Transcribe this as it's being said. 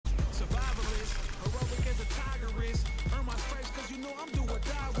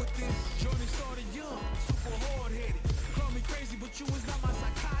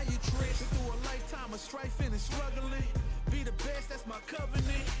struggling. Be the best, that's my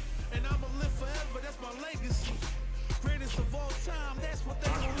covenant. And I'ma live forever, that's my legacy. Greatest of all time, that's what they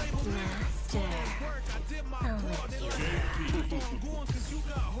gon' label me. Work, I did my part. They like, keep on going, cause you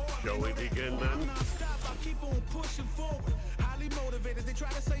got hard. Shall we begin then? Non-stop, I keep on pushing forward. Highly motivated, they try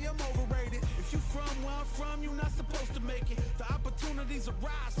to say I'm overrated. If you from where I'm from, you're not supposed to make it. The opportunities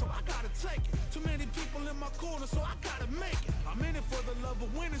arise, so I gotta take it. Too many people in my corner, so I gotta make it. I'm in it for the love of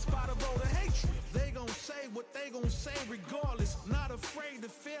winning, spot of all the hatred. They gon' say what they gon' say regardless. Not afraid to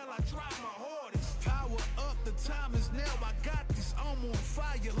fail, I try my hardest. Power up, the time is now, I got this. I'm on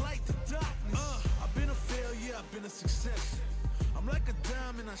fire like the darkness. I've been a failure, I've been a success. I'm like a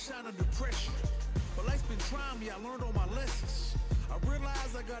diamond, I shine under pressure. But life's been trying me, I learned all my lessons. I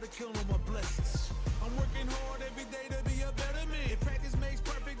realize I gotta kill all my blessings. I'm working hard every day to be a better man. If practice makes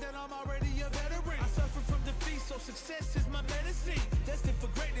perfect, then I'm already a veteran. I suffer from defeat, so success is my medicine. Destined for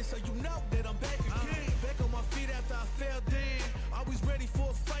greatness, so you know that I'm back again. Back on my feet after I fell down. Always ready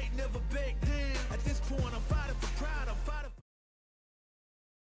for a fight, never back down. At this point, I'm fighting for pride, I'm fighting for...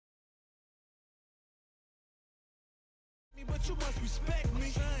 But you must respect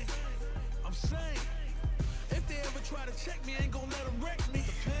me. I'm saying, if they ever try to check me, I ain't gonna let them wreck me.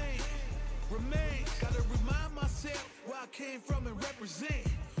 The pain remains. Gotta remind myself where I came from and represent.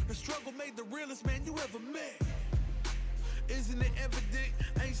 The struggle made the realest man you ever met. Isn't it evident?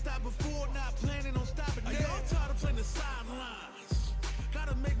 I ain't stopped before, not planning on stopping now. I'm tired of playing the sidelines.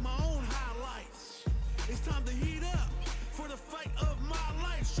 Gotta make my own highlights. It's time to heat up for the fight of my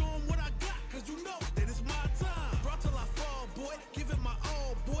life. Show 'em what I got, cause you know that it's my time. Brought till I fall, boy. Give it my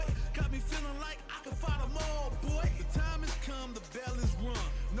all, boy. Got me feeling like I can fight them all, boy. The time has come, the bell is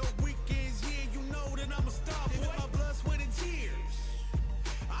rung. No weekends here, you know that I'm a star, boy. My blood, sweat, and tears.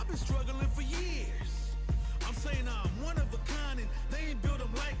 I've been struggling for years. I'm saying I'm one of a kind and they ain't built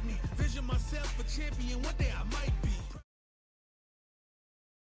them like me. Vision myself a champion, one day I might be.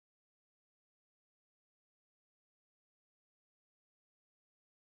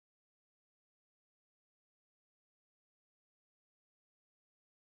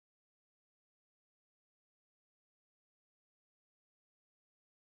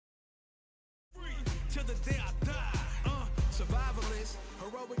 Till the day I die, survivalist,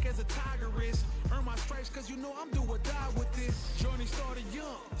 heroic as a tiger is. Earn my stripes cause you know I'm do or die with this. Journey started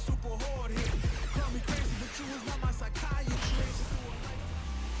young, super hard hit. Call me crazy, but you was not my psychiatrist.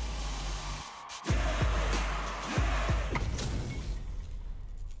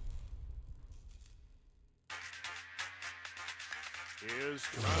 Here's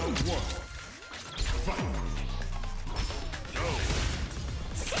round one. Fight.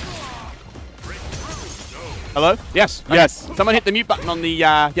 Hello? Yes. Yes. Someone hit the mute button on the,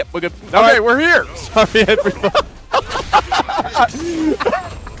 yep, we're good. Okay, right. We're here. Sorry, everybody.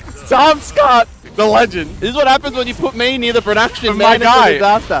 Tom Scott, the legend. This is what happens when you put me near the production, My man. guy. It's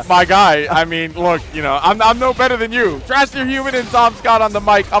a disaster. My guy. I mean, look, you know, I'm no better than you. Traster Human and Tom Scott on the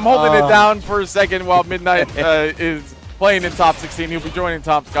mic. I'm holding it down for a second while Midnight is playing in top 16. He'll be joining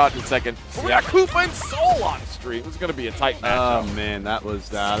Tom Scott in a second. We got Koopa and Soul on stream. It was going to be a tight matchup. Oh, man, that was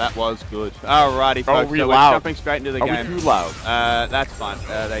good. Alrighty, folks. we so loud? we're jumping straight into the game. Are we too loud? That's fine.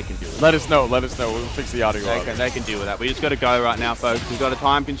 They can deal with it. Let us know. Let us know. We'll fix the audio. They can deal with that. We just got to go right now, folks. We've got a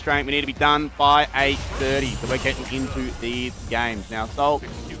time constraint. We need to be done by 8:30. So we're getting into these games. Now, Soul,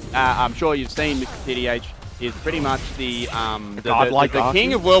 I'm sure you've seen Mr. TDH is pretty much the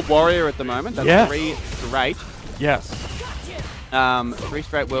king of World Warrior at the moment. That's 3 straight. Yes. 3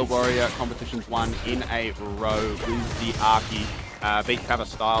 straight World Warrior competitions won in a row with the Arky. Beat Cover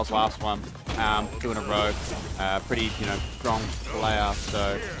Styles last one, 2 in a row. Pretty, strong player.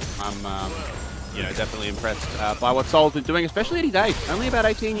 So I'm, definitely impressed by what Soul's been doing, especially at his age. Only about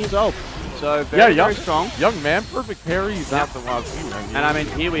 18 years old. So very strong. Young man, perfect parries out the wazoo. And I mean,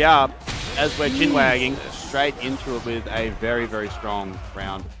 here we are, as we're chin-wagging straight into it with a very, very strong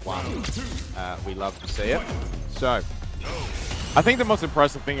round 1. We love to see it. So, I think the most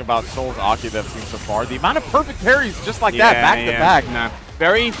impressive thing about Soul's Aki that I've seen so far, the amount of perfect parries just like that, back to back. No.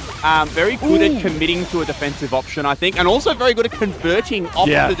 Very good at committing to a defensive option, I think, and also very good at converting off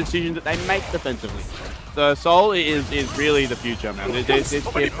the decisions that they make defensively. So Soul is really the future, man. This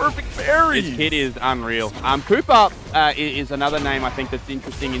many perfect parries. This kid is unreal. Koopa is another name I think that's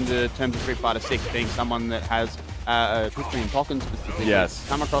interesting in the terms of Street Fighter 6, being someone that has history in Pokken specifically. Yes.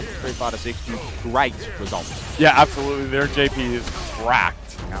 Come across the Street Fighter 6 to great results. Yeah, absolutely. Their JP is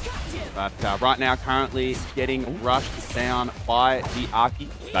cracked. Yeah. But right now, currently getting rushed down by the Arky.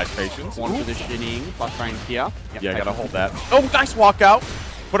 Nice patience. One for the Shining, plus range here. Yep, yeah, gotta hold that. Oh, nice walkout.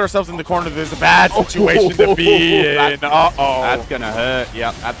 put ourselves in the corner. There's a bad situation to be in. Uh-oh. That's going to hurt.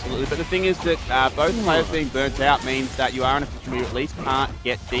 Yep, absolutely. But the thing is that both players being burnt out means that you are in a position where you at least can't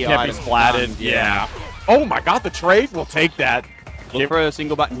get the Can't be items splatted. done. Yeah. Oh my god, the trade. We'll take that. Look for a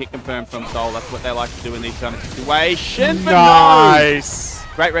single button hit confirmed from Soul. That's what they like to do in these kind of situations. But Nice. no!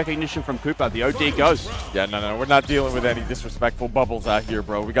 Great recognition from Cooper. The OD goes. Yeah, no. We're not dealing with any disrespectful bubbles out here,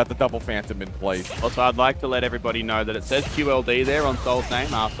 bro. We got the double Phantom in place. Also, I'd like to let everybody know that it says QLD there on Soul's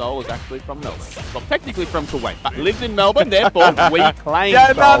name. Our Soul is actually from Melbourne. Well, technically from Kuwait, but lives in Melbourne, therefore we claim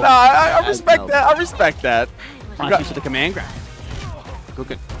Yeah, Soul. no. I respect that. I respect that. Punches to the command grab.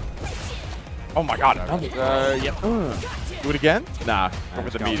 Cooking. Oh my god. Yep. Do it again? Nah. Over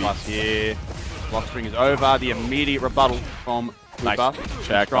the Going meaty. plus here. Block string is over. The immediate rebuttal from Cooper. Nice.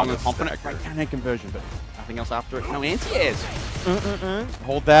 Check Strong on and this. confident. Great counter conversion, but nothing else after it. No anti-airs.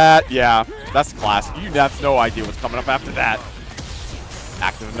 Hold that. Yeah, that's classic. You have no idea what's coming up after that.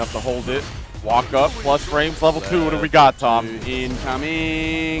 Active enough to hold it. Walk up. Plus frames. Level 2. What do we got, Tom?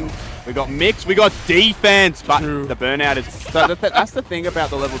 Incoming. We got mix, we got defense, but the burnout is... So that's the thing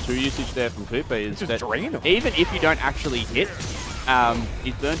about the level 2 usage there from Cooper is Just that drain him. even if you don't actually hit,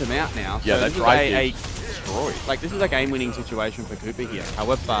 he's burned him out now. Yeah, so that this is drive a gauge destroyed. like this is a game-winning situation for Cooper here.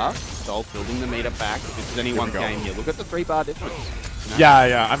 However, Soul building the meter back. If this is anyone's game here, look at the 3-bar difference. You know?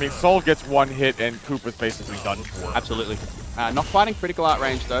 Yeah. I mean, Soul gets one hit and Cooper's basically done for. Absolutely. Not fighting critical art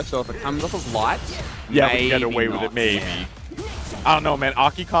range though, so if it comes off of lights, Yeah, we can get maybe away with not. it, maybe. Yeah. I don't know, man.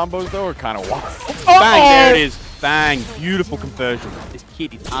 Aki combos, though, are kind of wild. Bang, there it is. Bang, beautiful conversion. This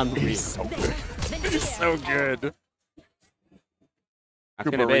kid is unreal. He's so good. He's so good. That's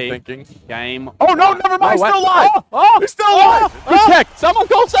Cooper going to be rethinking. game. Oh, no, never mind. He's wait. still alive. He's still alive. Good tech. Someone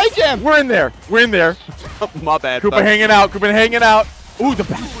call Sage Jam. We're in there. My bad. Cooper folks. hanging out. Ooh, the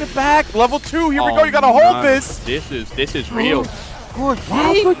back-to-back. Level 2. Here we Oh, go. You got to hold no. this. This is real. Good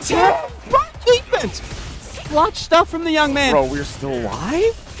Defense. Clutch stuff from the young man. Bro, we're still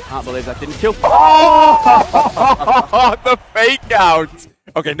alive? Can't believe that didn't kill. Oh, the fake out.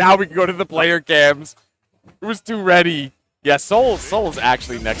 Okay, now we can go to the player cams. It was too ready. Yeah, Soul's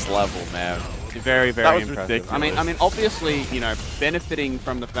actually next level, man. Very, That very was impressive. ridiculous. I mean, obviously, you know, benefiting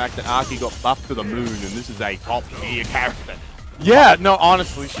from the fact that Arky got buffed to the moon, and this is a top tier character. Yeah, no,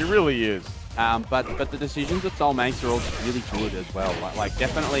 honestly, she really is. But the decisions that Soul makes are all really good as well. Like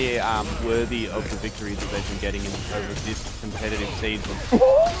definitely worthy of the victories that they've been getting over this competitive season.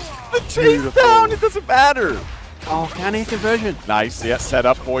 The chase down, it doesn't matter. Oh, counter conversion. Nice, yeah, set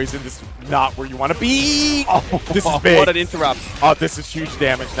up poison. This is not where you want to be. Oh, this is big. What an interrupt. Oh, this is huge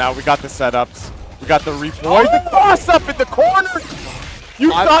damage now. We got the setups. We got the redeploy. The cross up in the corner. You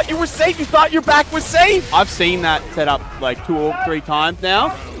thought you were safe. You thought your back was safe. I've seen that set up like 2 or 3 times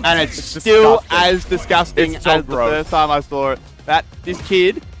now, and it's still disgusting. as disgusting It's so as gross. the first time I saw it. That this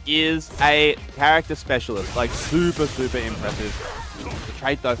kid is a character specialist, like super impressive. The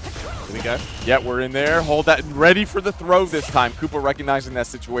trade though. Here we go. Yeah, we're in there. Hold that. Ready for the throw this time. Cooper recognizing that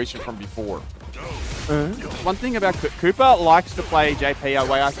situation from before. One thing about Cooper likes to play JP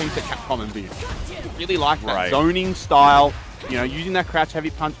a way I think that Capcom and Beard really like that Right. zoning style. You know, using that crouch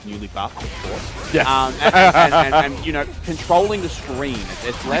heavy punch, newly buffed, of course. Yeah. And you know, controlling the screen.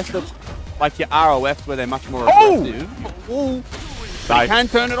 It's less of like your ROFs where they're much more Oh! aggressive. Ooh. But Nice. he can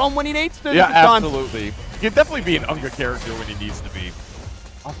turn it on when he needs to. Yeah, this time. absolutely. He can definitely be an younger character when he needs to be.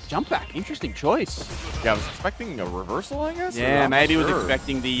 Oh, jump back. Interesting choice. Yeah, I was expecting a reversal, I guess. Yeah, I'm maybe not he was sure.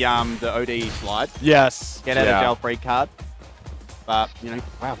 expecting the ODE slide. Yes. Get out of jail free card. But, you know,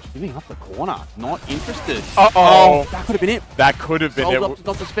 wow, just giving up the corner. Not interested. Uh-oh. That could have been it. That could have been Sold it. up to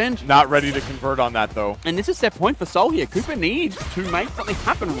not to spend. Not ready to convert on that, though. And this is set point for Soul here. Cooper needs to make something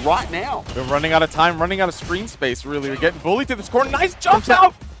happen right now. They're running out of time, running out of screen space, really. We're getting bullied to this corner. Nice jumps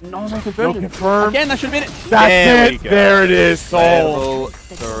out. No conversion. No confirm. Again, that should have been it. That's There it. we go. There it is, Soul. Level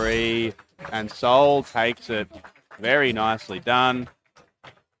 3. And Soul takes it. Very nicely done.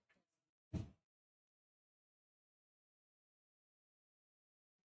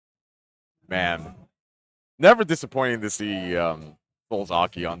 Man. Never disappointing to see Soul's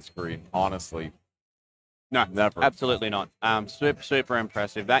Aki on screen, honestly. No, Never. absolutely not. Super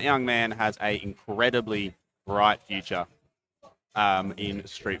impressive. That young man has a incredibly bright future in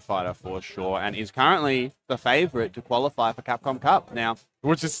Street Fighter for sure, and is currently the favorite to qualify for Capcom Cup. Now,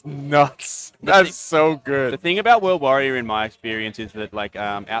 Which is nuts. That's so the good. thing about World Warrior, in my experience, is that like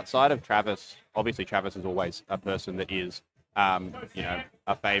outside of Travis, obviously Travis is always a person that is, you know,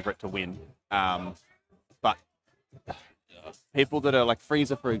 a favorite to win. But people that are like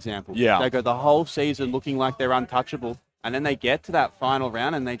Frieza, for example, Yeah. they go the whole season looking like they're untouchable, And then they get to that final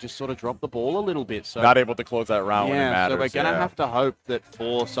round and they just sort of drop the ball a little bit. So not able to close that round when it matters. so we're going to have to hope that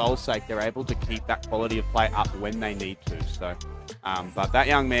for Soul's sake, they're able to keep that quality of play up when they need to. So, but that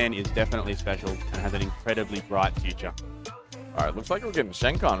young man is definitely special and has an incredibly bright future. All right, looks like we're getting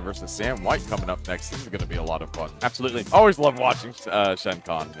Shenkan versus Sam White coming up next. This is going to be a lot of fun. Absolutely. Always love watching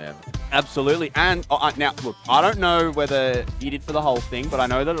Shenkan, man. Absolutely. And now, look, I don't know whether he did for the whole thing, but I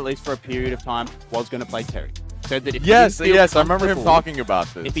know that at least for a period of time was going to play Terry. Said that if yes, he didn't feel I remember him talking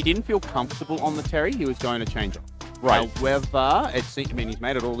about this. If he didn't feel comfortable on the Terry, he was going to change it. Right. However, he's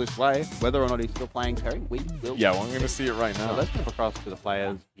made it all this way. Whether or not he's still playing Terry, we will. Yeah, well, I'm going to see it right now. So let's jump across to the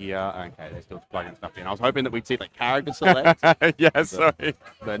players here. Okay, they're still plugging stuff in. I was hoping that we'd see like character select. Yeah, sorry.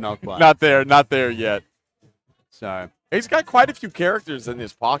 But not quite. Not there yet. So he's got quite a few characters in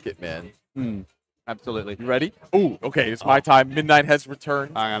his pocket, man. Absolutely. You ready? Oh, okay. It's my time. Midnight has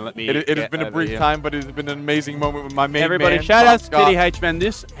returned. Hang on, let me. It has been a brief time, but it has been an amazing moment with my main Everybody, man. shout out to Kitty H, man.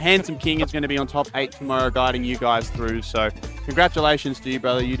 This handsome king is going to be on top 8 tomorrow, guiding you guys through. So, congratulations to you,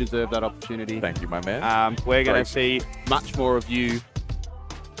 brother. You deserve that opportunity. Thank you, my man. We're going to see much more of you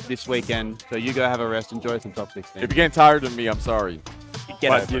this weekend. So you go have a rest. Enjoy some top 16. If you're getting tired of me, I'm sorry.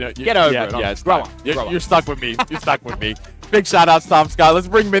 Get over it. Yeah, it's grow up. You're stuck with me. You're stuck with me. Big shout out, Tom Scott. Let's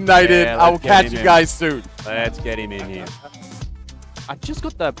bring Midnight in. I will catch you guys soon. Let's get him in here. I just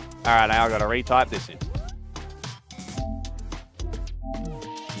got the... All right, now I've got to retype this in.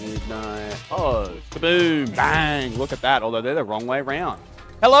 Midnight. Oh, kaboom. Bang. Look at that. Although they're the wrong way round.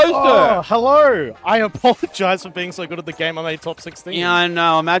 Hello, sir. Hello. I apologize for being so good at the game. I made top 16. Yeah, I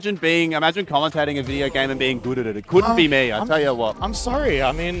know. Imagine commentating a video game and being good at it. It couldn't be me. I tell you what. I'm sorry.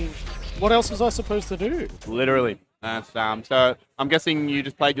 I mean, what else was I supposed to do? Literally. That's, so I'm guessing you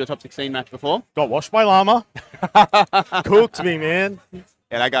just played your top 16 match before? Got washed by Llama. Cooked me, man. Yeah,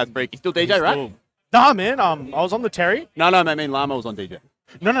 that guy's freaky. Still DJ, right? Nah, man. I was on the Terry. No, I mean Llama was on DJ.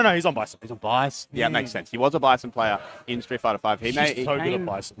 No. He's on Bison. He's on Bison. Yeah, it makes sense. He was a Bison player in Street Fighter 5. He so good at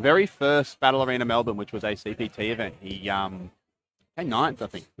Bison. Very first Battle Arena Melbourne, which was a CPT event. He came 9th, I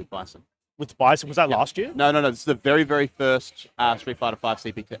think, with Bison. With Bison? Was that last year? No. This is the very, very first Street Fighter 5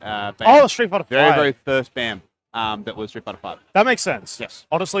 CPT BAM. Oh, Street Fighter 5. Very, very first BAM. That was Street Fighter 5. That makes sense. Yes.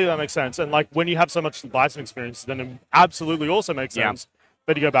 Honestly, that makes sense. And like when you have so much Bison experience, then it absolutely also makes sense.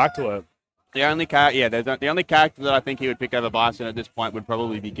 But you go back to it. The only character that I think he would pick over Bison at this point would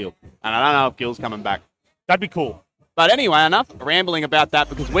probably be Gil. And I don't know if Gil's coming back. That'd be cool. But anyway, enough rambling about that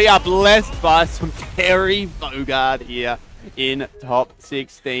because we are blessed by some Terry Bogard here in top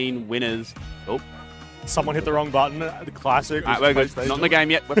 16 winners. Oh. Someone hit the wrong button. The classic. Right, we're good. Not in the game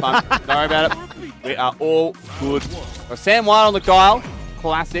yet. We're fine. Don't worry about it. We are all good. So Sam White on the Guile.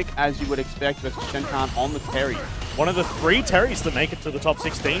 Classic, as you would expect, versus Shenkan on the Terry. One of the 3 Terrys to make it to the top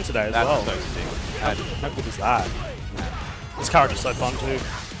 16 today as well. That's so sick. How good is that? This character's so fun too.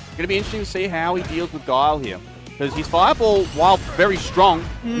 It's going to be interesting to see how he deals with Guile here. Because his fireball, while very strong,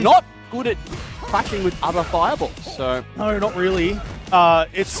 not good at clashing with other fireballs. So no, not really.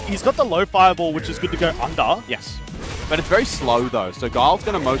 He's got the low fireball, which is good to go under. Yes. But it's very slow, though. So Guile's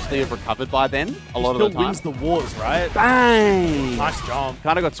going to mostly have recovered by then, a lot of the time. He still wins the wars, right? Bang! Nice jump.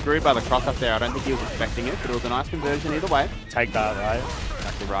 Kind of got screwed by the cross up there. I don't think he was expecting it, but it was a nice conversion either way. Take that, right?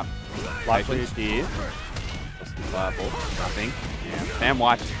 Exactly right. Likely. Here. What's the fireball? Nothing. Yeah. Sam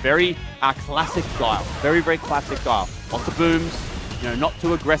White, very classic Guile. Very, very classic Guile. Lots of booms. You know, not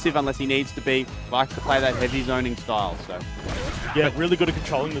too aggressive unless he needs to be. Likes to play that heavy zoning style. So, yeah, really good at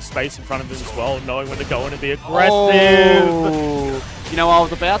controlling the space in front of him as well, knowing when to go in and be aggressive. Oh. You know, I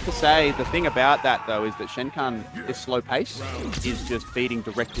was about to say, the thing about that, though, is that Shenkan, this slow pace, is just feeding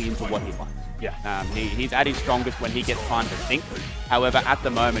directly into what he likes. Yeah. He's at his strongest when he gets time to think. However, at the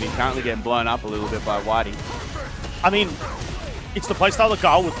moment, he's currently getting blown up a little bit by Whitey. I mean, it's the playstyle that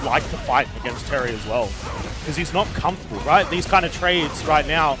Guile would like to fight against Terry as well. Because he's not comfortable, right? These kind of trades right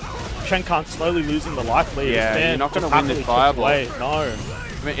now, Shenkan's slowly losing the life lead. Yeah, you're not going to win this fireball. No.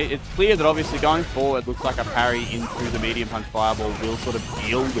 I mean, it's clear that obviously going forward, looks like a parry into the medium punch fireball will sort of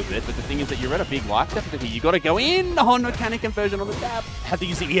deal with it. But the thing is that you're at a big life deficit here. You've got to go in on mechanic conversion on the jab. Had to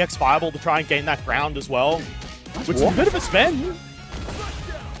use the EX fireball to try and gain that ground as well. Which is a bit of a spend.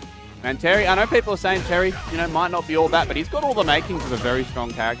 And Terry, I know people are saying Terry, you know, might not be all that, but he's got all the makings of a very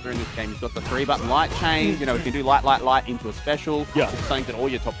strong character in this game. He's got the 3-button light chains, you know, he can do light into a special. Yeah. Which is something that all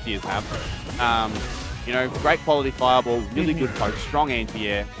your top tiers have. You know, great quality fireball, really good poke, strong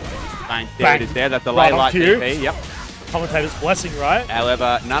anti-air. Bang, there it is there, that delay light TP, yep. Commentator's blessing, right?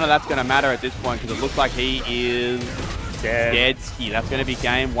 However, none of that's going to matter at this point because it looks like he is dead ski. That's going to be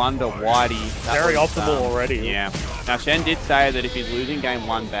game 1 to Whitey. Very optimal already. Yeah. Now, Shen did say that if he's losing game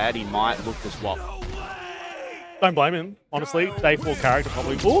 1 bad, he might look to swap. Don't blame him, honestly. Day 4 character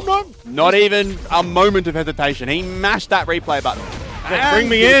probably. Oh, no. Not even a moment of hesitation. He mashed that replay button. Yeah, bring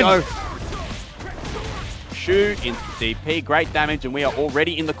me in. Go. Shoot into DP. Great damage, and we are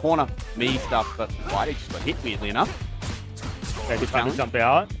already in the corner. Me stuff, but Whitey just got hit, weirdly enough. Okay, good time to jump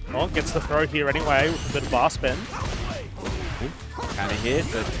out. Oh, gets the throw here anyway with a bit of bar spin. Kind of hit,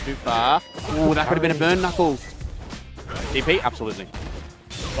 but too far. Oh, that could have been a burn knuckle. DP, absolutely.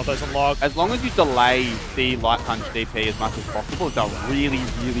 Got those unlocked. As long as you delay the light punch DP as much as possible, it's a really,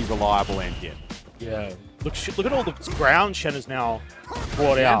 really reliable end here. Yeah. Look at all the ground Shen has now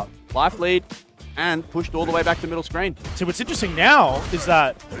brought out. Life lead and pushed all the way back to middle screen. See, what's interesting now is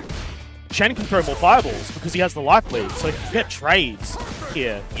that Shen can throw more fireballs because he has the life lead, so he can get trades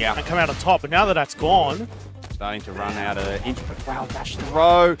here and come out on top. But now that that's gone, starting to run out of inch. Wow, dash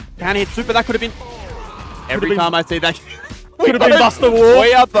throw. Can hit super. That could have been. Every time I see that. Could have been Buster War.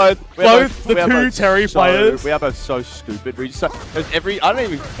 We are both the two Terry players. We are both so stupid. I don't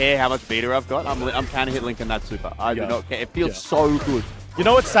even care how much meter I've got. I'm kind of hit linking that super. I do not care. It feels so good. You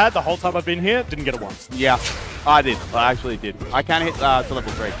know what's sad? The whole time I've been here, didn't get it once. Yeah, I did. I actually did. I can hit to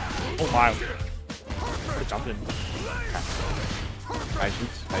level 3. Oh my. Could have jumped in.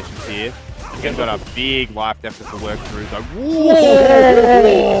 Patience here. Again, got a big life deficit to work through. So,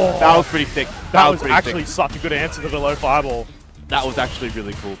 whoa! That was pretty thick. That was actually such a good answer to the low fireball. That was actually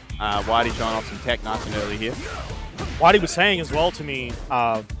really cool. Whitey showing off some tech nice and early here. Whitey was saying as well to me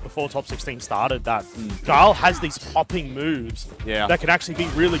before Top 16 started that Guile has these popping moves that can actually be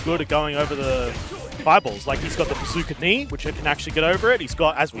really good at going over the fireballs. Like he's got the bazooka knee, which can actually get over it. He's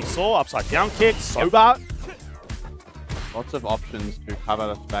got, as we saw, upside down kicks, Sobat. Lots of options to cover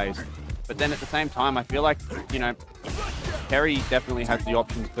the space. But then at the same time, I feel like, you know, Terry definitely has the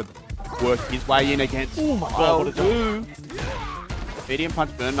options to work his way in against. Oh my god, what a do! Medium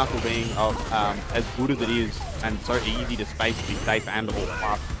punch burn knuckle being as good as it is and so easy to space to be safe and all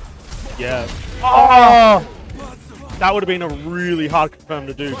fast. Yeah. Oh! That would have been a really hard confirm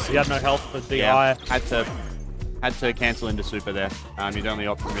to do because he had no health for DI. Yeah, had to cancel into super there. His only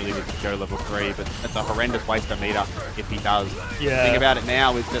option really was to go level 3, but it's a horrendous waste of meter if he does. Yeah. The thing about it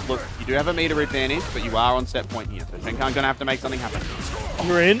now is that, look, you do have a meter advantage, but you are on set point here, so Shenkan's going to have to make something happen.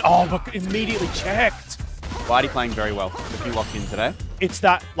 You're in. Oh, look, immediately checked. Whitey playing very well. If you locked in today. It's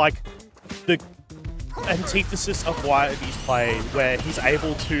that, like, the antithesis of Whitey's play where he's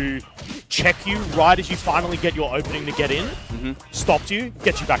able to check you right as you finally get your opening to get in, stops you,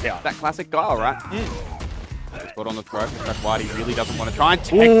 gets you back out. That classic Guile, right? Spot on the throat. That Whitey really doesn't want to try and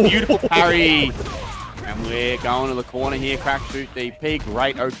take. Beautiful parry. And we're going to the corner here. Crack, shoot, DP.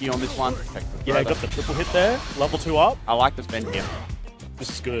 Great OT on this one. Yeah, got the triple hit there. Level 2 up. I like the spend here. This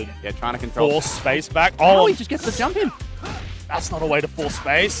is good. Yeah, trying to control. Force space back. Oh, he just gets the jump in. That's not a way to force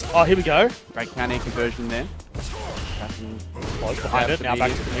space. Oh, here we go. Great counter conversion there. Close behind it. Now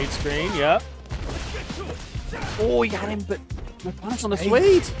back to the mid screen. Yeah. Oh, he had him, but no punish on the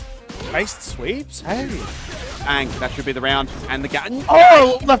sweep. Spaced sweeps. Hey. Bang. That should be the round. And the gun.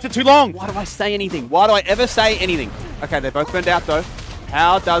 Oh, left it too long. Why do I say anything? Why do I ever say anything? Okay, they're both burned out, though.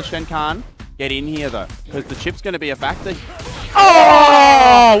 How does Shenkan get in here, though? Because the chip's going to be a factor.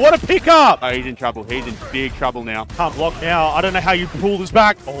 Oh, what a pickup! Oh, he's in trouble. He's in big trouble now. Can't block now. I don't know how you pull this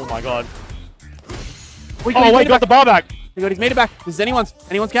back. Oh my god. Oh, wait, got the bar back. He got his meter back. This is anyone's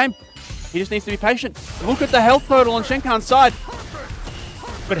game. He just needs to be patient. Look at the health total on Shenkan's side.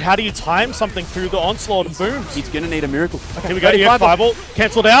 But how do you time something through the onslaught and boom? He's going to need a miracle. Okay, here we go. Yeah, fireball.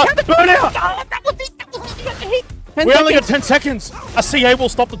 Cancelled out. Burn out. Oh, that was it. We only got 10 seconds. A CA will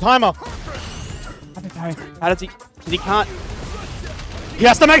stop the timer. How does he? Because he can't. He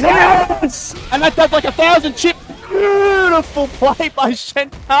has to make something happen! And that does like 1,000 chip. Beautiful play by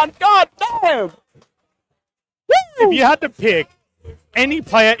Shenkan. God damn! Woo! If you had to pick any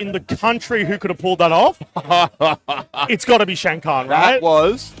player in the country who could have pulled that off, it's got to be Shenkan, right?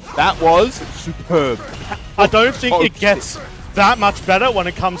 That was superb. I don't think it gets that much better when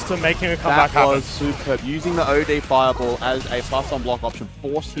it comes to making a comeback happen. That was superb. Using the OD fireball as a plus on block option,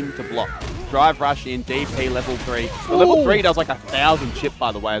 force him to block. Drive rush in, DP level 3. The level 3 does like 1,000 chip,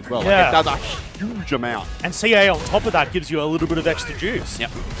 by the way, as well. Yeah. Like, it does a huge amount. And CA on top of that gives you a little bit of extra juice.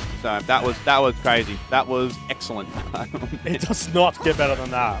 Yep. So that was crazy. That was excellent. It does not get better than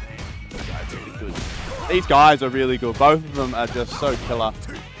that. These guys are really good. Both of them are just so killer.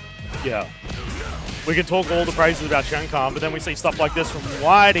 Yeah. We can talk all the praises about Shenkan, but then we see stuff like this from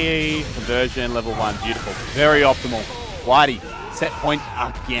Whitey. Conversion, level 1, beautiful. Very optimal. Whitey, set point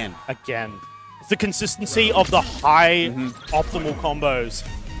again. Again. It's the consistency of the high optimal combos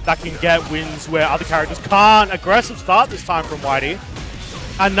that can get wins where other characters can't. Aggressive start this time from Whitey.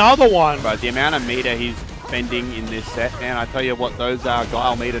 Another one. But the amount of meter he's spending in this set. And I tell you what, those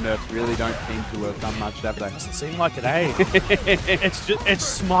Guile meter nerfs really don't seem to have done much, have they? Doesn't seem like it, eh? it's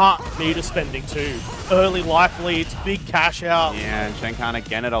smart meter spending too. Early life leads, big cash out. Yeah, and Shenkan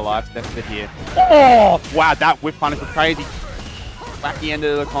again at a life step here. Oh! Wow, that whip punish was crazy. Wacky end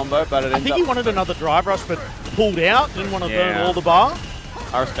of the combo, but it I think he wanted another drive rush, but pulled out. Didn't want to burn all the bar.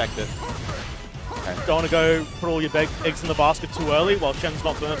 I respect it. Okay. Don't want to go put all your eggs in the basket too early while Shen's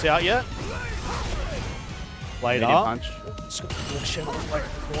not burnt out yet. Later. Punch. Shen on the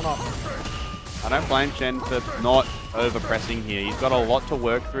corner. I don't blame Shen for not over-pressing here. He's got a lot to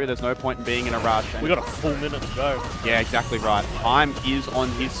work through. There's no point in being in a rush. We got a full minute to go. Yeah, exactly right. Time is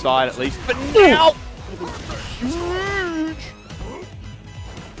on his side at least. But now... Huge!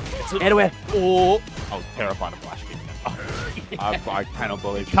 Anywhere. Oh. I was terrified of flash kick. I cannot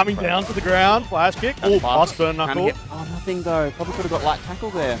believe it. Coming down to the ground, flash kick. Oh, plus burn knuckle. Oh, nothing though. Probably could have got light tackle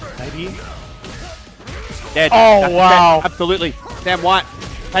there. Maybe. Dead. Oh, That's wow. Dead. Absolutely. Sam White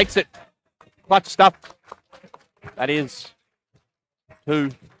takes it. Clutch stuff. That is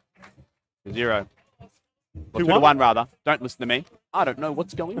 2-0. Or 2-1 rather. Don't listen to me. I don't know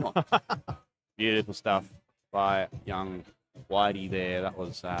what's going on. Beautiful stuff by young Whitey there. That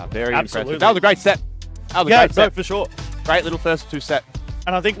was very impressive. That was a great set. That was a great set. For sure. Great little first two set.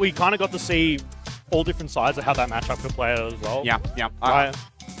 And I think we kind of got to see all different sides of how that matchup could play out as well. Yeah, yeah. Right.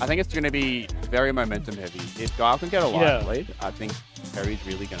 I think it's going to be very momentum heavy. If Guile can get a live lead, I think Perry's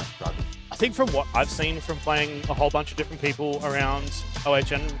really going to struggle. I think from what I've seen from playing a whole bunch of different people around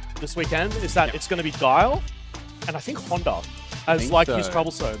OHN this weekend is that it's going to be Guile and I think Honda as like his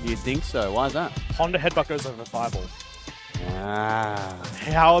troublesome. You think so? Why is that? Honda headbutt goes over fireball. Ah.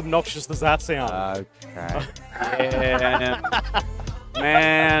 How obnoxious does that sound? Okay. Yeah.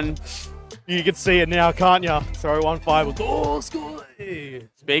 Man. You can see it now, can't you? Throw one fireball. Oh, score!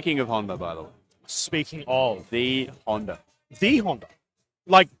 Speaking of Honda, by the way. Speaking of. The Honda. The Honda.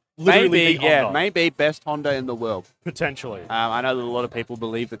 Like, literally maybe, the Honda. Yeah, maybe best Honda in the world. Potentially. I know that a lot of people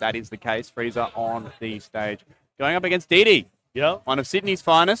believe that that is the case. Frieza on the stage. Going up against Didi. Yeah. One of Sydney's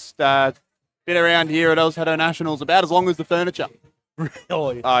finest. Been around here at OzHadou Nationals about as long as the furniture.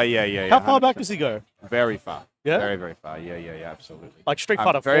 Really? Oh, yeah. How far back does he go? Very far. Yeah? Very, very far. Yeah, absolutely. Like Street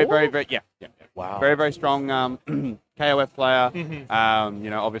Fighter 4? Very, yeah. Wow. Very, very strong KOF player. You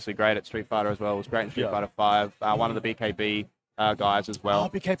know, obviously great at Street Fighter as well. Was great in Street Fighter 5. One of the BKB guys as well.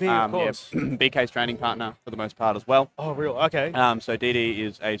 Oh, BKB, of course. Yeah, BK's training partner for the most part as well. Oh, real? Okay. So Didi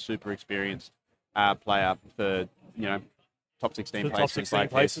is a super experienced player for, you know, top 16 places. Top 16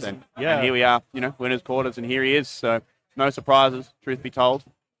 places. And yeah. here we are, you know, winners quarters, and here he is. So no surprises, truth be told.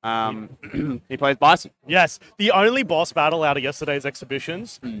 He plays Bison. Yes, the only boss battle out of yesterday's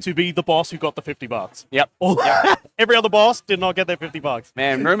exhibitions to be the boss who got the $50. Yep. Every other boss did not get their $50.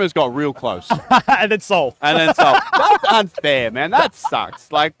 Man, Rumors got real close. And then Soul. That's unfair, man. That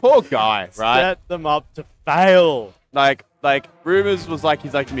sucks. Like, poor guy, right? Set them up to fail. Like Rumors was like,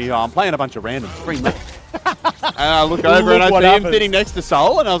 he's like to me, oh, I'm playing a bunch of randoms. Bring me. And I look over and I see him sitting next to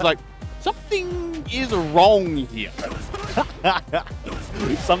Soul, and I was like, something is wrong here.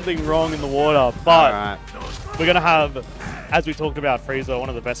 Something wrong in the water, but we're going to have, as we talked about, Frieza, one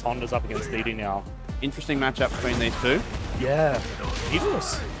of the best Hondas up against Didi now. Interesting matchup between these two. Yeah.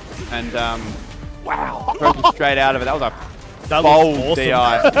 Jesus. And, wow. Broken straight out of it. That was a bold awesome.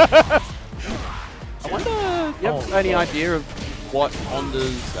 DI. I wonder, you have any idea of what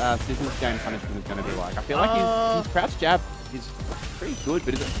Honda's Scissors game punishment is going to be like? I feel like his crouch jab is pretty good,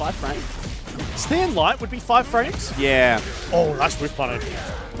 but is it 5 frames? Stand Light would be 5 frames? Yeah. Oh, that's whiff punish.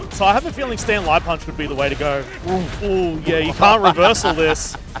 So I have a feeling Stand Light Punch would be the way to go. Ooh, yeah, you can't reversal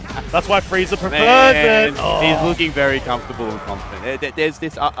this. That's why Frieza prefers it. Oh. He's looking very comfortable and confident. There's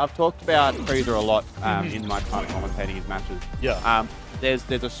this, I've talked about Frieza a lot in my time commentating his matches. Yeah. There's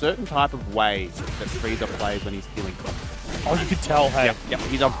a certain type of way that Frieza plays when he's feeling confident. Oh, you can tell, hey. Yep.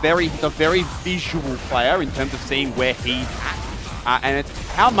 He's a very visual player in terms of seeing where he's at. And it's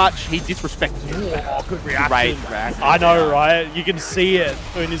how much he disrespects you. Oh, good reaction. I know, right? You can see it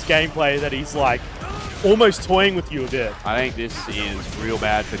in his gameplay that he's like almost toying with you a bit. I think this is real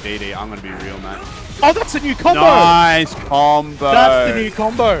bad for DD. I'm going to be real, man. Oh, that's a new combo. Nice combo. That's the new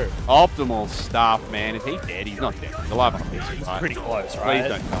combo. Optimal stuff, man. Is he dead? He's not dead. He's alive on a PC, He's right? pretty close, right?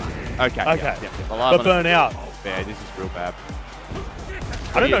 Please don't tell me. Okay. Okay. Alive but burn out. Yeah, this is real bad.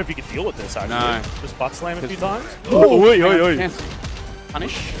 I don't know if you can deal with this, actually. No. Just butt slam a few times. Oh, oi.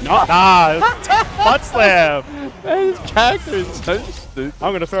 Punish? No. Nah, butt slam. His character is so stupid.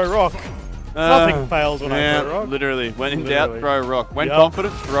 I'm going to throw a rock. Nothing fails when I throw a rock. Literally. When in doubt, throw a rock. When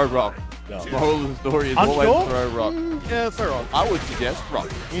confident, throw rock. Yep. Moral of the story is always throw rock. Yeah, throw rock. I would suggest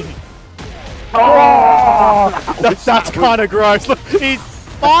rock. Oh! That's kind of gross. Look, he's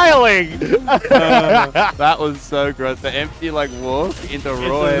smiling. That was so gross. The empty like walk into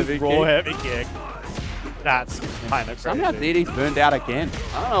raw heavy kick. That's kind of crazy. Somehow DD's burned out again.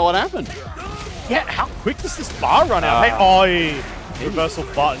 I don't know what happened. Yeah, how quick does this bar run out? Hey, reversal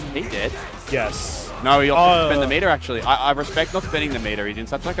button. He did. Yes. No, he opted to spend the meter, actually. I respect not spending the meter. He's in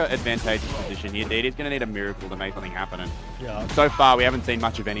such like an advantageous position here. DD's going to need a miracle to make something happen. And so far, we haven't seen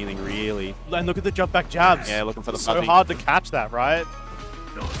much of anything, really. And look at the jump back jabs. Yeah, looking for the so hard to catch that, right?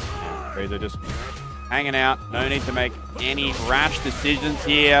 They're just hanging out. No need to make any rash decisions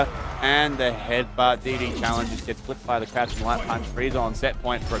here. And the headbutt DD challenges gets flipped by the crouch and light punch. Frieza on set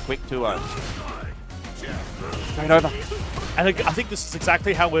point for a quick 2-0. Straight over. And I think this is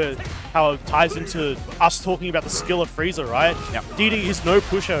exactly how it ties into us talking about the skill of Frieza, right? Yep. DD is no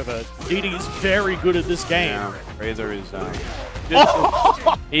pushover. DD is very good at this game. Yeah, Frieza is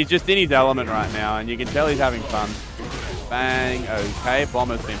he's just in his element right now, and you can tell he's having fun. Bang. Okay, bomb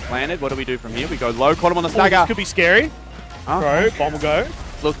has been planted. What do we do from here? We go low, caught him on the stagger. This could be scary. Bro, bomb will go.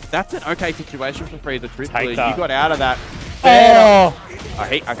 Look, that's an okay situation for Frieza, truthfully. You that. got out of that.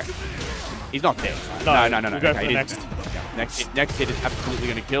 Okay. He's not dead. No. We'll go for the next. Next hit is absolutely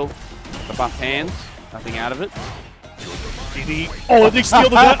going to kill. The buff hands, nothing out of it. DD. Oh, they steal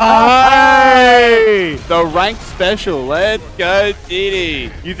the Hey! The rank special. Let's go, DD.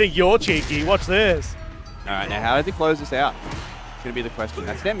 You think you're cheeky? Watch this. All right, now how does he close this out? It's going to be the question.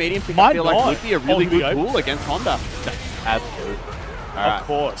 That's their medium pick. I feel like would be a really good tool against Honda. Absolutely. All right. Of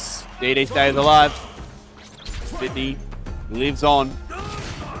course. DD stays alive. Sydney lives on.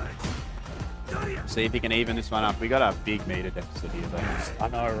 See if he can even this one up. We got a big meter deficit here, though. I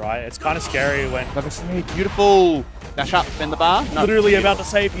know, right? It's kind of scary when... Beautiful. Dash up, bend the bar. No, literally about to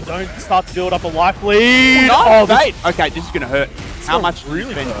say if you don't start to build up a life lead. Oh, no, okay, this is going to hurt. How much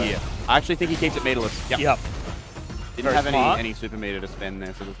really spend here? I actually think he keeps it meterless. Yep. Didn't have any super meter to spend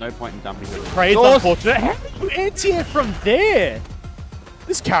there, so there's no point in dumping it. Crazy unfortunate. How do you anti-air from there?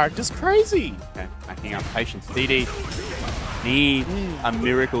 This character's crazy. Okay, backing up. Patience. DD needs a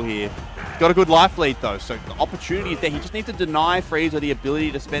miracle here. He's got a good life lead, though, so the opportunity is there. He just needs to deny Frieza the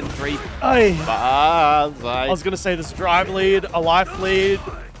ability to spend 3 bars. I was going to say this drive lead, a life lead.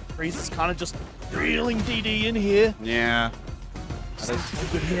 Frieza's kind of just reeling DD in here. Yeah. That's a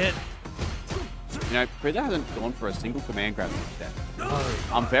good hit. You know, Frieza hasn't gone for a single command grab instead.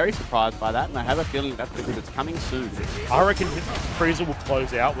 I'm very surprised by that, and I have a feeling that's because it's coming soon. I reckon Frieza will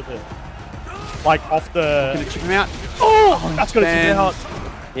close out with it. Like, off the... Gonna chip him out. Oh, that's gonna chip him out.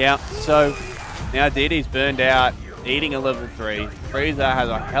 Yeah, so now DD's burned out, eating a level 3. Frieza has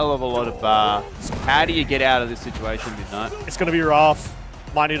a hell of a lot of bar. How do you get out of this situation, Midnight? It's gonna be rough.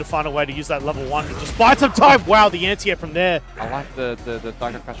 Might need to find a way to use that level 1 to just buy some time. Wow, the anti-air from there. I like the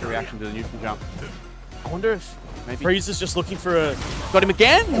Psycho Crusher reaction to the neutral jump. I wonder if maybe Frieza's just looking for a... Got him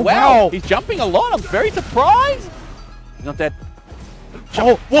again? Oh, wow. He's jumping a lot. I'm very surprised. He's not dead.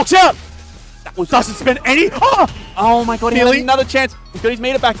 Oh, walks out. Doesn't spend any... Oh my god, he has another chance. He's got his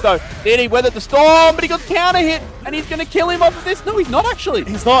meter back though. DD weathered the storm, but he got counter hit, and he's going to kill him off of this. No, he's not actually.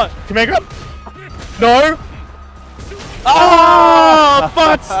 He's not. Command grab? No. Oh,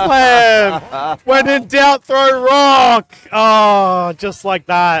 butt slam! When in doubt, throw rock! Oh, just like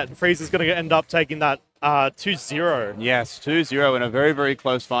that. Frieza's going to end up taking that 2-0. Yes, 2-0 in a very, very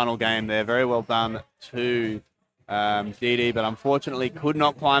close final game there. Very well done to DD, but unfortunately could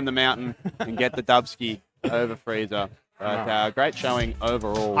not climb the mountain and get the dubski over Frieza. But great showing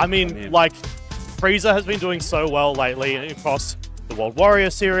overall. I mean, like, Frieza has been doing so well lately across the World Warrior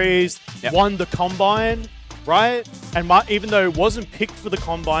series, won the Combine, right? And even though it wasn't picked for the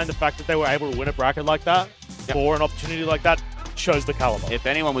Combine, the fact that they were able to win a bracket like that, for an opportunity like that, shows the caliber. If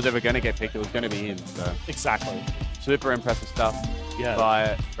anyone was ever going to get picked, it was going to be him. So. Exactly. Super impressive stuff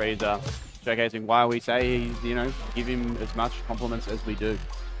by Frieza, showcasing why we say, you know, give him as much compliments as we do.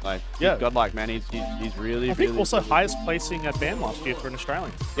 Like, he's godlike, man. He's really, I think really, also really highest placing at band last year for an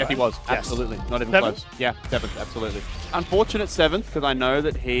Australian. Yeah, he was. Yes. Absolutely. Not even 7th? close. Yeah, 7th. Absolutely. Unfortunate 7th, because I know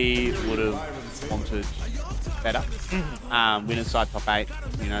that he would have wanted better. Win inside top 8.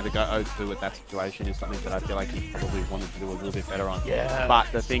 You know, to go 0-2 with that situation is something that I feel like he probably wanted to do a little bit better on. Yeah.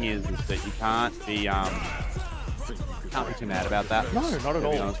 But the thing is that you can't be too mad about that. No, not at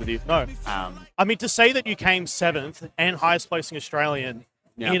all. To be honest with you. No. I mean, to say that you came 7th and highest placing Australian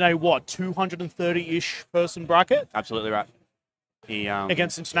in a, what, 230-ish person bracket? Absolutely right. He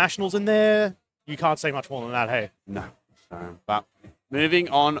against internationals in there, you can't say much more than that, hey? No. But moving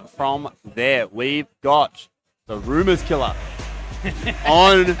on from there, we've got the Rumors Killer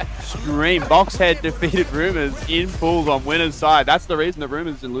on stream. Boxhead defeated Rumors in pools on winner's side. That's the reason the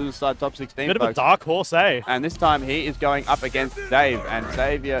Rumors in loser's side top 16. Bit of a dark horse, eh? And this time he is going up against Dave, and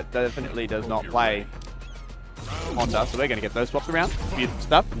Xavier definitely does not play Honda, so we're going to get those swapped around. Beautiful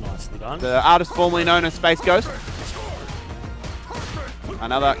stuff. Nicely done. The artist formerly known as Space Ghost.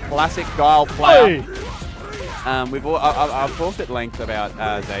 Another classic Guile player. Hey! I've talked at length about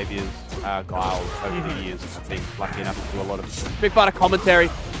Xavier's Guile over the years. I've been lucky enough to do a lot of Street Fighter commentary.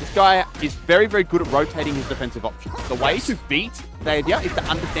 This guy is very, very good at rotating his defensive options. The way to beat Xavier is to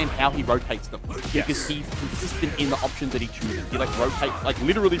understand how he rotates them. Because he's consistent in the options that he chooses. He like rotates, like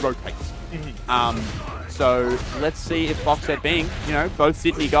literally rotates. So let's see if Boxhead, being, you know, both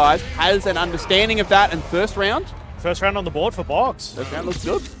Sydney guys, has an understanding of that. And first round on the board for Box. First round looks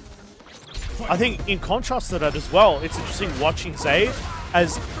good. I think in contrast to that as well, it's interesting watching Zave,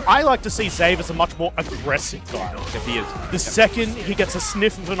 as I like to see Zave as a much more aggressive guy. If he is. The second he gets a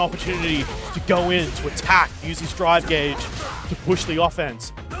sniff of an opportunity to go in, to attack, use his drive gauge to push the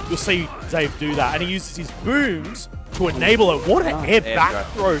offense, you'll see Zave do that. And he uses his booms to enable it. What an air back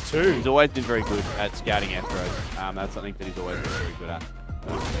throw too. He's always been very good at scouting air throws. That's something that he's always been very good at.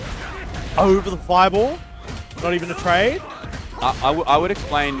 Over the fireball. Not even a trade. I would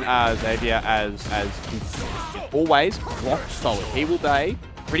explain Xavier as always rock solid. He will play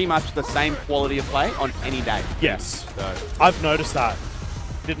pretty much the same quality of play on any day. Yes. So I've noticed that.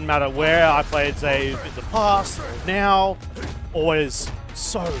 Didn't matter where I played Zave in the past or now, always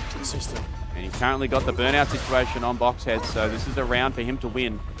so consistent. And he's currently got the burnout situation on Boxhead, so this is a round for him to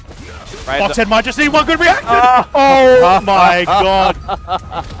win. Boxhead might just need one good reaction. Oh my god.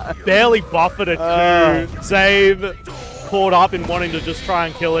 Barely buffered it too. Zave caught up in wanting to just try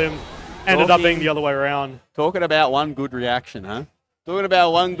and kill him. Ended up being the other way around. Talking about one good reaction, huh? Talking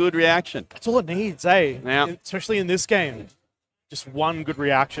about one good reaction. That's all it needs, eh? Yeah. Especially in this game. Just one good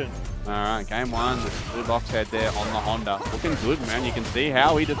reaction. All right, game one. Blue Boxhead there on the Honda. Looking good, man. You can see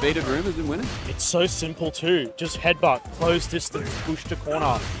how he defeated Rumors and winning. It's so simple too. Just headbutt, close distance, push to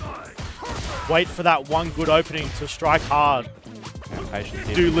corner. Wait for that one good opening to strike hard.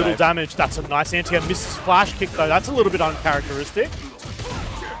 Do little damage. That's a nice anti-air. Misses flash kick though. That's a little bit uncharacteristic.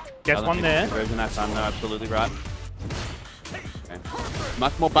 Gets one there. Version that's absolutely right. Okay.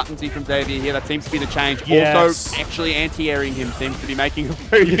 Much more buttonsy from Xavier here. That seems to be the change. Yes. Also, actually anti-airing him seems to be making a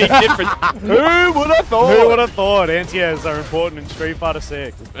very big difference. Who would have thought? Who would have thought? Anti-airs are important in Street Fighter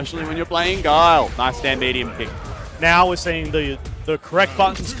 6. Especially when you're playing Guile. Nice stand medium kick. Now we're seeing the correct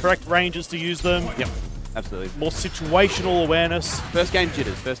buttons, correct ranges to use them. Yep. Absolutely. More situational awareness. First game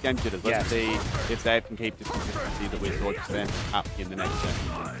jitters. First game jitters. Let's see if Dave can keep this consistency that we saw just then up in the next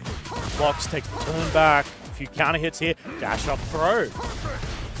set. Box takes the turn back. A few counter hits here. Dash up throw.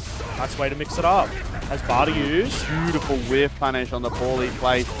 Nice way to mix it up. Has bar to use. Beautiful whiff punish on the poorly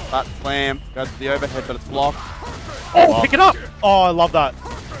placed butt slam. Goes to the overhead, but it's blocked. Oh, pick it up. Oh, I love that.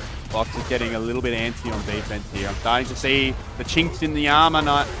 Box is getting a little bit antsy on defense here. I'm starting to see the chinks in the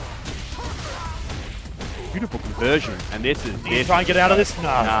armor. Beautiful conversion, and this is. You try and get out of this? No.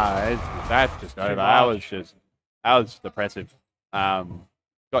 No, that's just over. That was depressive.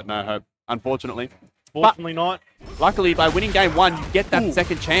 Got no hope, unfortunately. Fortunately not. Luckily, by winning game one, you get that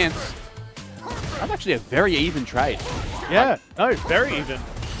second chance. That's actually a very even trade. Yeah, no, very even.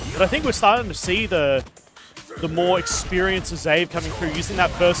 But I think we're starting to see the more experience of Zave coming through, using that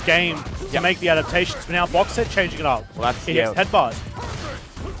first game to make the adaptations. But now Boxhead changing it up. Well, that's, he gets headbutt.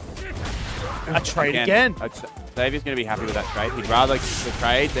 A trade again. Xavier's going to be happy with that trade. He'd rather get the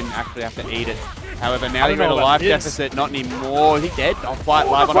trade than actually have to eat it. However, now he's at a life deficit. Not anymore. He's dead. Off quite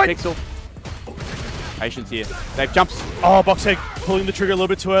live on a pixel. Patience here. Dave jumps. Oh, Boxhead pulling the trigger a little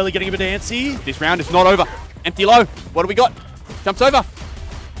bit too early, getting a bit antsy. This round is not over. Empty low. What do we got? Jumps over.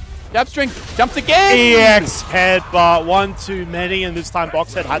 Jab string. Jumps again. EX headbutt. One too many, and this time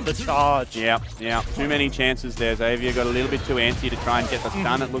Boxhead had the charge. Yeah. Too many chances there. Xavier got a little bit too antsy to try and get the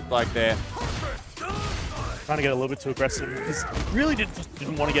stun, it looked like there. Trying to get a little bit too aggressive because he really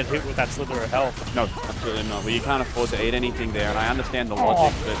didn't want to get hit with that slither of health. No, absolutely not. Well, you can't afford to eat anything there, and I understand the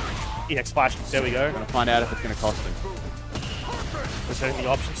logic, but EX flash. There we go. I'm going to find out if it's going to cost him. We're setting the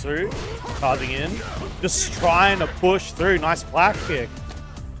options through. Charging in. Just trying to push through. Nice flash kick.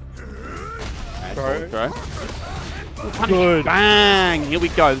 Throw. Good. Bang! Here we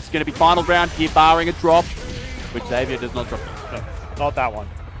go. This is going to be final round here, barring a drop, which Xavier does not drop. No, not that one.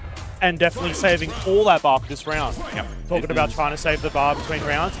 And definitely saving all that bar for this round. Yep. Talking about trying to save the bar between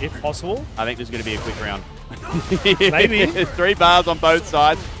rounds, if possible. I think this is going to be a quick round. Maybe. 3 bars on both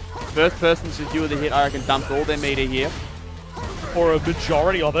sides. First person to secure the hit, I reckon, dumps all their meter here. or a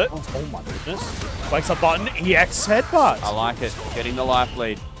majority of it. Oh my goodness. Wakes up button, EX headbutt. I like it. Getting the life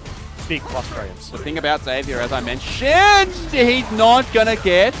lead. Big plus frames. The thing about Xavier, as I mentioned, he's not going to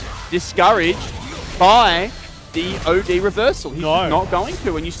get discouraged by the OD reversal. He's not going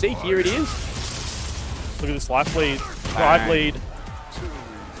to. And you see, here it is. Look at this life lead. Drive lead.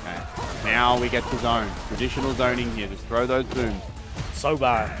 Okay. Now we get to zone. Traditional zoning here. Just throw those booms. So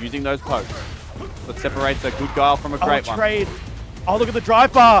bad. Using those pokes. What separates a good guile from a great one. Trade. Oh, look at the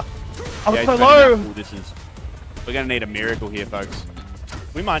drive bar. I was so he's low. We're going to need a miracle here, folks.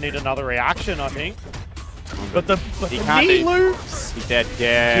 We might need another reaction, I think. But the can't knee loops. He said,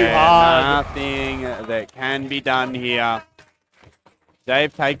 yeah, Too hard. nothing that can be done here.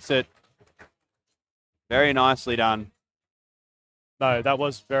 Dave takes it. Very nicely done. No, that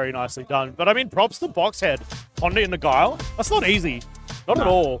was very nicely done. But I mean, props to Boxhead. Honda in the guile. That's not easy. Not at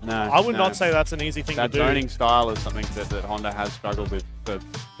all. No, I would not say that's an easy thing to do. That zoning style is something that Honda has struggled with for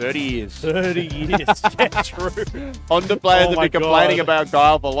 30 years. 30 years. Yeah, true. Honda players have been complaining about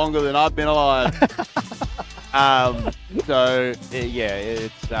guile for longer than I've been alive. So yeah,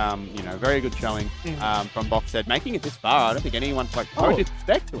 it's you know, very good showing from Boxhead, making it this far. I don't think anyone no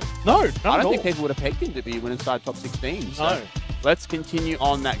disrespect to him. No, I don't think people would have pegged him to be win inside top 16. So no. Let's continue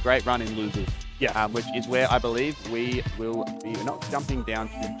on that great run in losers. Yeah. Which is where I believe we will be not jumping down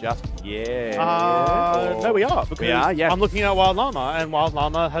to just yet. No, we are. Because we are, yeah. I'm looking at Wild Llama, and Wild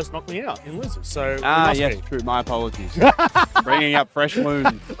Llama has knocked me out in losers. So yes, true. My apologies. Bringing up fresh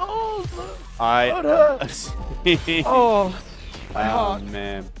wounds. Oh,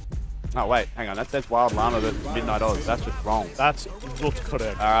 man. Oh, wait. Hang on. That says Wild Llama versus Midnight Oz. That's just wrong. That's not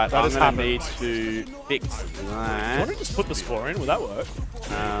correct. All right. That I'm going to need to fix that. Why don't you just put the score in? Will that work?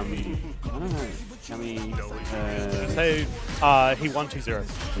 I don't know. Can we... say he won 2-0.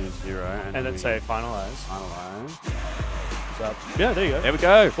 2-0. And then say finalize. Finalize. Yeah, there you go. There we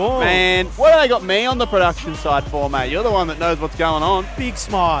go. Boom. Man, what have they got me on the production side for, mate? You're the one that knows what's going on. Big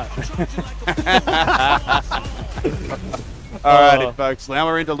smart. Alrighty, folks. Now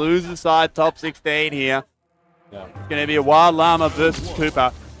we're into loser side, top 16 here. Yeah. It's going to be a Wild Llama versus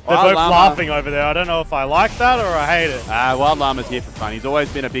Cooper. They're both laughing over there. I don't know if I like that or I hate it. Wild Llama's here for fun. He's always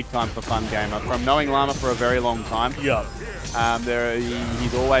been a big time for fun gamer. From knowing Llama for a very long time. Yeah.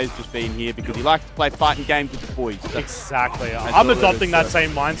 He's always just been here because he likes to play fighting games with the boys. So exactly. I'm adopting that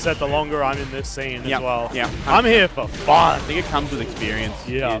same mindset the longer I'm in this scene as well. Yeah. I'm here for fun. I think it comes with experience.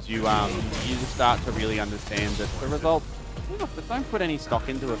 Yeah. Is you just start to really understand that the result. Don't put any stock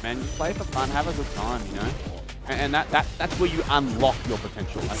into it, man. You play for fun, have a good time, you know. And that's where you unlock your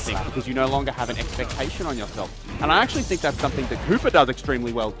potential, I think, because you no longer have an expectation on yourself. And I actually think that's something that Cooper does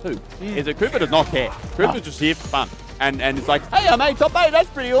extremely well too. Is that Cooper does not care. Cooper's just here for fun. And it's like, hey, I made top 8, that's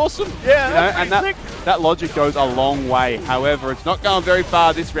pretty awesome. Yeah, you know, and that logic goes a long way. However, it's not going very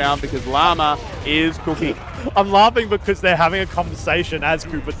far this round because Llama is cooking. I'm laughing because they're having a conversation as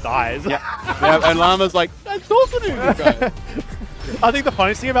Cooper dies. Yeah, and Llama's like, that's talking to you. I think the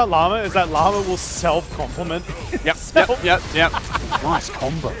funniest thing about Llama is that Llama will self-compliment. Yep. Nice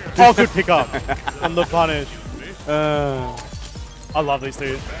combo. Oh, good pickup on the punish. I love these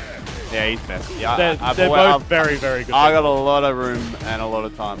dudes. Yeah, he's best. Yeah, they're both very, very good. I got a lot of room and a lot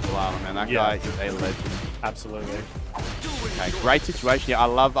of time for Llama, man. That guy is a legend. Absolutely. Okay, great situation here. I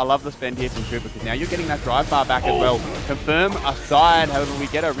love the spend here from Cooper because now you're getting that drive bar back as well. Confirm aside, however, we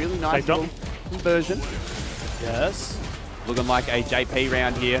get a really nice little conversion. Yes. Looking like a JP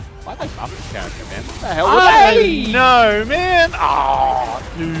round here. Why'd they buff this character, man? What the hell was that? No, man. Oh,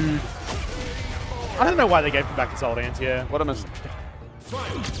 dude. I don't know why they gave him back his old anti-air. What a mistake.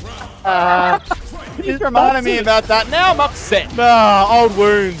 You just reminded me about that. Now I'm upset. Old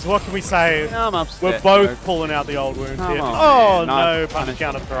wounds. What can we say? Now I'm upset. We're both pulling out the old wounds here. Oh, no. Punish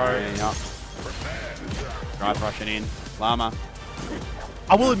counter throw. Drive rushing in. Llama.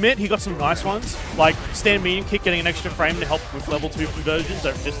 I will admit he got some nice ones, like stand medium kick, getting an extra frame to help with level 2 conversions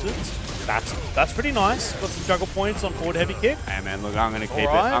over distance. That's pretty nice. Got some juggle points on forward heavy kick. Hey man, look, I'm gonna keep it.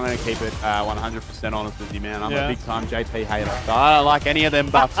 I'm gonna keep it 100% honest with you, man. I'm a big time JP hater. So I don't like any of them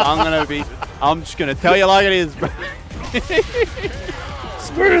buffs. I'm just gonna tell you like it is.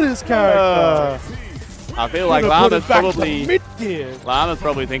 Screw this character. I feel like Llama's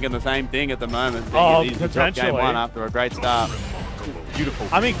probably thinking the same thing at the moment. He's potentially. Game 1 after a great start. Beautiful.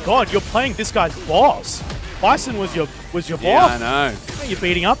 I mean, God, you're playing this guy's boss. Bison was your boss. Yeah, I know. You're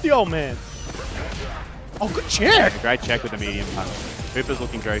beating up the old man. Oh, good check. Great check with the medium punch. Cooper's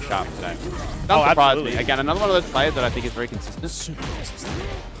looking very sharp today. Doesn't surprise me. Again, another one of those players that I think is very consistent. Super consistent.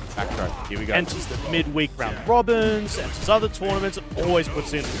 Back throw. Here we go. Enters the midweek round robins, enters other tournaments, and always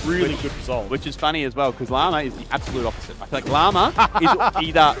puts in really good results. Which is funny as well, because Llama is the absolute opposite. I feel like Llama is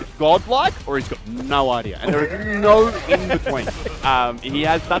either godlike or he's got no idea. And there is no in between. He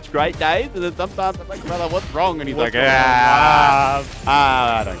has such great days, and then sometimes I'm like, brother, what's wrong? And he's like, I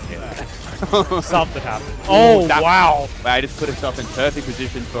don't care. Something happened. Oh, wow. Wow, he just put himself in perfect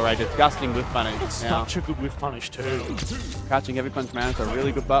position for a disgusting whiff punish. Such a good whiff punish, too. Catching every punch man is a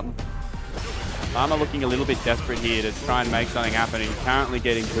really good button. Llama looking a little bit desperate here to try and make something happen. He's currently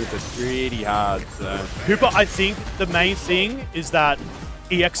getting Cooper pretty hard. So. Cooper, I think the main thing is that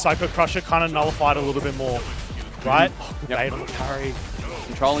EX Psycho Crusher kind of nullified a little bit more, right? Good bait on the carry.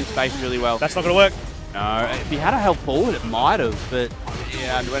 Controlling space really well. That's not going to work. No, if he had a held forward, it might have, but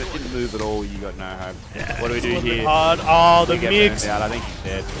yeah, when it didn't move at all, you got no hope. Yeah, what do we do here? Hard. Oh, the mix. I think he's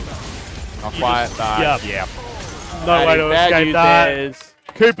dead. Not quite, but yeah. No way to escape that.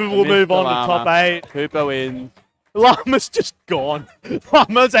 Cooper will move on to top 8. Cooper wins. Llama's just gone.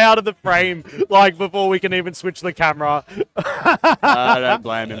 Llama's out of the frame, like, before we can even switch the camera. I don't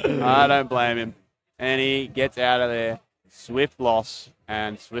blame him. I don't blame him. And he gets out of there. Swift loss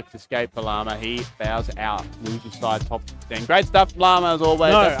and swift escape for Llama. He bows out. Loser side top 10. Great stuff from Llama as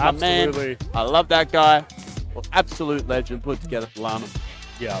always. No, that's absolutely. My man. I love that guy. Well, absolute legend put together for Llama.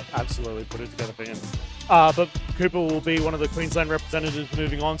 Yeah, absolutely put it together for him. But Cooper will be one of the Queensland representatives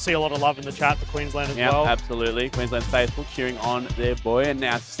moving on. See a lot of love in the chat for Queensland as well. Absolutely. Queensland faithful cheering on their boy. And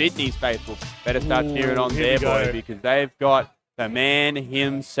now Sydney's faithful better start cheering on their boy because they've got the man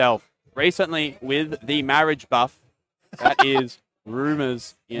himself. Recently with the marriage buff, that is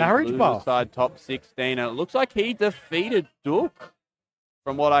Rumours in loser side top 16. And it looks like he defeated Duke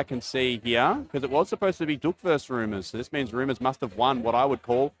from what I can see here because it was supposed to be Duke versus Rumours. So this means Rumours must have won what I would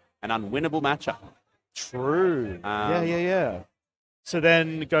call an unwinnable matchup. True. Yeah. So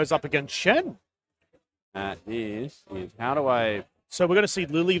then it goes up against Shen. This is how do I... So we're going to see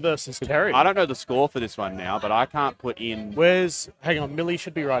Lily versus Terry. I don't know the score for this one now, but I can't put in... Hang on, Millie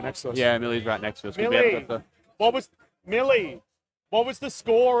should be right next to us. Yeah, Millie's right next to us. Millie, what was the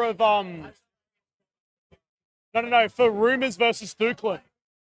score of... No, for Rumours versus Dukeland.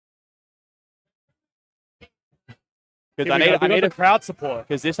 Because I need a crowd support.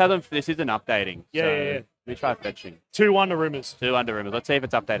 Because this isn't updating. Yeah. Let me try fetching. 2-1 to Rumours. 2-1 to Rumours. Let's see if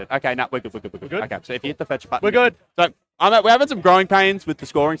it's updated. Okay, no, we're good. Okay, so if you hit the fetch button, we're good. So we're having some growing pains with the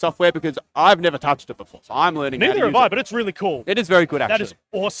scoring software because I've never touched it before, so I'm learning. Neither have I, but it's really cool. It is very good, actually. That is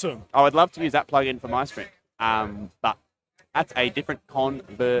awesome. I would love to use that plugin for my stream, but that's a different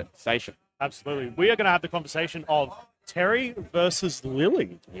conversation. Absolutely, we are going to have the conversation of Terry versus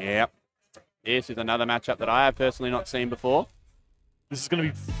Lily. Yep. This is another matchup that I have personally not seen before. This is going to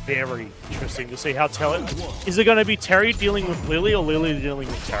be very interesting to see how is it going to be Terry dealing with Lily or Lily dealing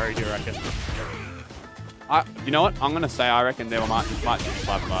with Terry, do you reckon? You know what? I'm going to say I reckon there might be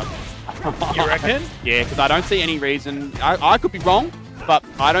 5-5. You reckon? Yeah, because I don't see any reason. I could be wrong, but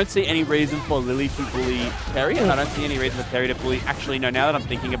I don't see any reason for Lily to bully Terry, and I don't see any reason for Terry to bully... Actually, no, now that I'm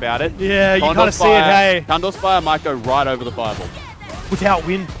thinking about it... Yeah, you kind of see it, hey? Condor Spire might go right over the fireball. Without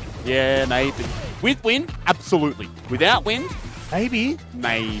wind? Yeah, maybe. With wind? Absolutely. Without wind? Maybe.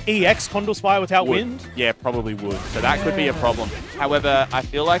 Maybe. EX Condor Spire without wind? Yeah, probably would. So that could be a problem. However, I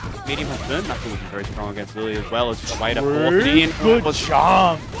feel like medium turn knuckle would be very strong against Lily as well as a way to force it in. Good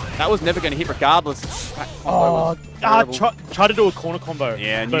job. That was never going to hit regardless. Try to do a corner combo.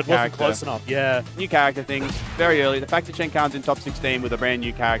 Yeah, but it wasn't close enough. Yeah. New character things. Very early. The fact that Shenkan's in top 16 with a brand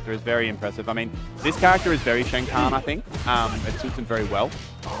new character is very impressive. I mean, this character is very Shenkan, I think. It suits him very well.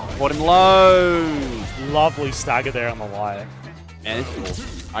 Caught him low. Lovely stagger there on the wire. And it's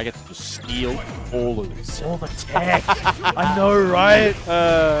awesome. I get to just steal all of this. All the tech. I know, right?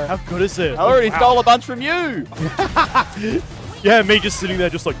 How good is it? I already stole a bunch from you. Yeah, me just sitting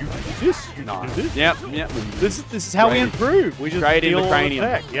there just like, you did this? You did this? Yep. This is how we improve. We just trade in the cranium.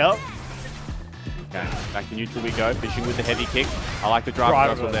 Yep. Okay, back to neutral we go. Fishing with the heavy kick. I like the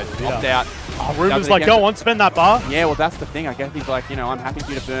drive across there. Opt out. Oh, Rumours like, go on, spend that bar. Yeah, well, that's the thing. I guess he's like, I'm happy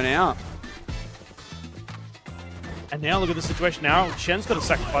for you to burn out. And now look at the situation now. Shen's got to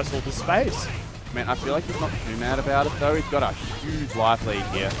sacrifice all this space. Man, I feel like he's not too mad about it, though. He's got a huge life lead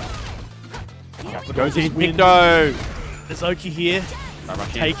here. Goes in, Picto. There's Oki here.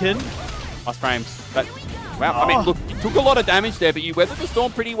 Taken. Lost frames. But, wow, I mean, look, he took a lot of damage there, but you weathered the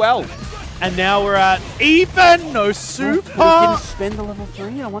storm pretty well. And now we're at even. No super. He didn't spend the level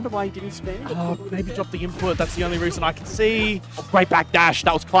 3. I wonder why he didn't spend it. Oh, maybe drop the input. That's the only reason I can see. Oh, great backdash.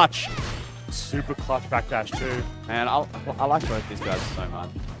 That was clutch. Super clutch backdash too. Man, I like both these guys so much.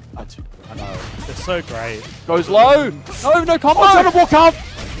 I know. They're so great. Goes low. No combo. Oh, trying to walk up.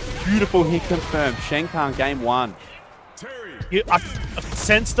 beautiful hit confirmed. Shenkan game 1. Yeah, I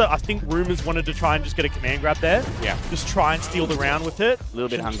sense that I think Rumors wanted to try and just get a command grab there. Yeah. Just try and steal the round with it. A little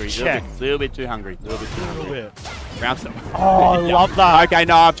bit hungry. Check. Little bit too hungry. A little bit too hungry. Round stop. Oh, I love that. Okay,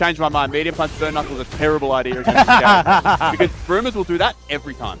 no, I've changed my mind. Medium punch burn knuckle is a terrible idea against this character. Because Rumors will do that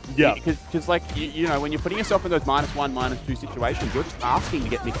every time. Yeah. Because like, you know, when you're putting yourself in those -1, -2 situations, you're just asking to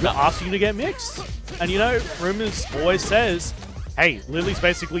get mixed You're up. asking to get mixed. And you know, Rumors always says, hey, Lily's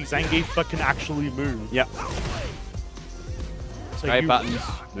basically Zangief, but can actually move. Yep. So Great you- buttons,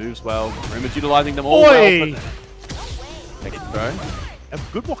 moves well. Rumors utilizing them all Oi! well. Take it, bro. A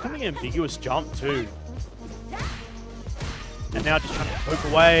good becoming ambiguous jump too. And now just trying to poke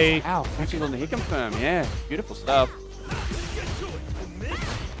away. Ow, catching on the hit confirm. Yeah, beautiful stuff.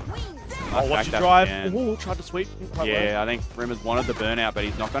 Oh, watch your drive. Oh, tried to sweep. Yeah, I think Rumors wanted the burnout, but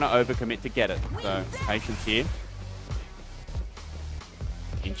he's not going to overcommit to get it. So, patience here.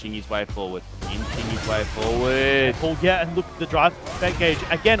 Inching his way forward. Inching his way forward. Oh, yeah, and look, the drive back gauge.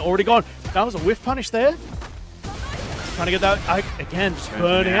 Again, already gone. That was a whiff punish there. Trying to get that, again, just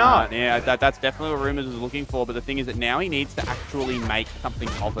burn out. Yeah, that's definitely what Rumors is looking for, but the thing is that now he needs to actually make something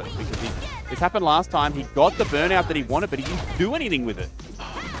of it, because this happened last time. He got the burnout that he wanted, but he didn't do anything with it.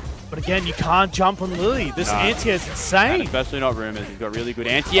 But again, you can't jump on Lily. This anti-air is insane. And especially not Rumors. He's got really good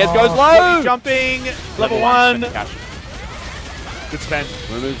anti-airs. Goes low! Jumping, level 1. Catch. Good spend.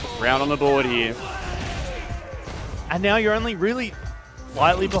 Rumors round on the board here. And now you're only really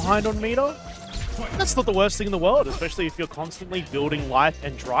slightly behind on meter. That's not the worst thing in the world, especially if you're constantly building life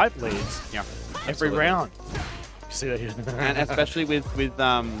and drive leads. Yeah. Every Absolutely. round. You see that here? And especially with the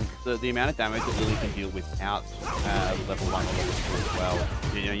amount of damage that Lily can deal without level 1 or level 2 as well.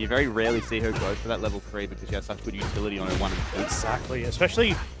 You know, you very rarely see her go for that level 3 because she has such good utility on her 1 and 2. Exactly.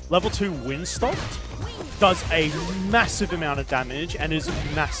 Especially level 2 Windstopped does a massive amount of damage and is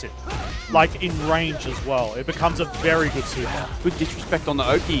massive. Like in range as well. It becomes a very good super. Good disrespect on the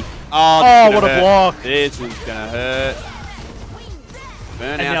Oki. Oh, what a block. This is going to hurt.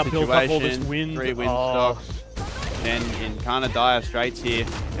 Burnout And now build up all this situation. wind. 3 wind Oh. stocks. And in kind of dire straits here.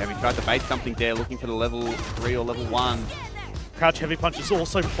 Yeah, we tried to bait something there, looking for the level 3 or level 1. Crouch heavy punch is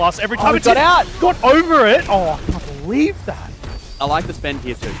also plus. Every time it got out. Got over it. Oh, I can't believe that. I like the spend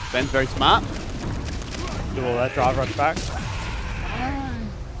here too. Spend's very smart. Do all that drive rush back.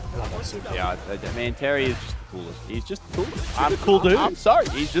 Yeah, man, Terry is just the coolest. He's just the coolest. I'm a cool dude. I'm sorry,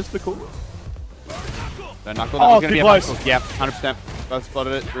 he's just the coolest. So Knuckle, Oh, that was going to too be a close. Knuckle. Yep, 100%. Both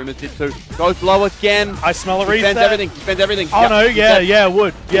spotted it. Rumors did too. Goes low again. I smell a He reset. spends everything. He spends everything. Oh, Yep. no, yeah, yeah, it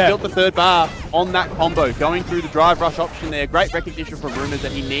would. He Yeah. built the third bar on that combo, going through the drive rush option there. Great recognition from Rumors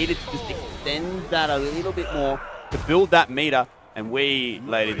that he needed to just extend that a little bit more to build that meter. And we,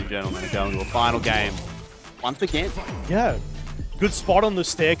 ladies and gentlemen, are going to a final game once again. Yeah. Good spot on the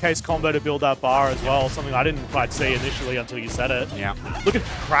staircase combo to build that bar as well. Something I didn't quite see initially until you said it. Yeah. Look at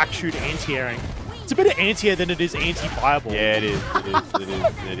crack shoot anti-airing. It's a bit of anti-air than it is anti-fireball. Yeah, it is.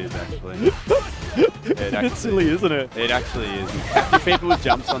 It is actually. It's silly, isn't it? It actually is. People with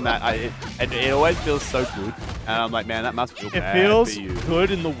jumps on that, it always feels so good. And I'm like, man, that must feel It bad feels for you.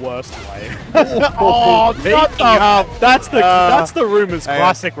 good in the worst way. Oh, shut up. That's the Rumors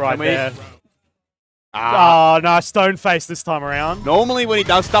classic right there. Oh, no, stone face this time around. Normally when he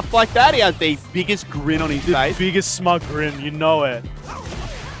does stuff like that, he has the biggest grin on his The face. biggest smug grin, you know it.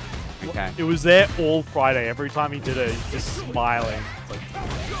 Okay. It was there all Friday. Every time he did it, he's just smiling. It's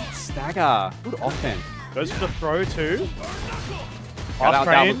like, Stagger. Good offense. goes for the throw too. That Half was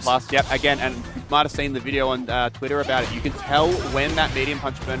frames. plus. Yep, again, and you might have seen the video on Twitter about it. You can tell when that medium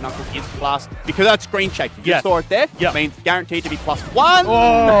punch burn knuckle is plus because that screen shake. You Yes. just saw it there. Yep. Means guaranteed to be +1.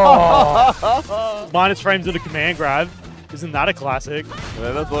 Oh. Minus frames in a command grab. Isn't that a classic?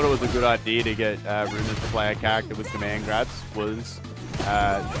 Whoever thought it was a good idea to get Rumors to play a character with command grabs was...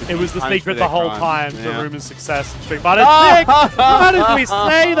 It was the punished secret for the their whole crimes. time. Yeah. The Rumors' success in Street Fighter 6. Why did we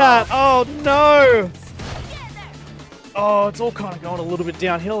say that? Oh no! Oh, it's all kind of going a little bit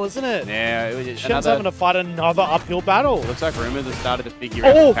downhill, isn't it? Yeah, it was Shen's having to fight another uphill battle. Looks like Rumors has started to figure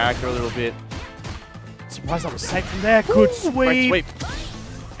out the character a little bit. Surprised that was safe from there. Good Great sweep. sweep.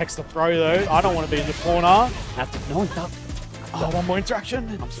 Hex the throw though. I don't want to be in the corner. No, he dump. Oh, one more interaction.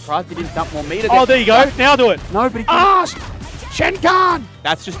 I'm surprised he didn't dump more meter. Oh, there you go. Now do it. No, but he Shenkan!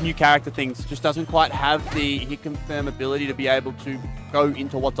 That's just new character things. Just doesn't quite have the hit confirm ability to be able to go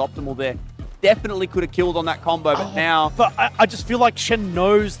into what's optimal there. Definitely could have killed on that combo, but now... But I just feel like Shen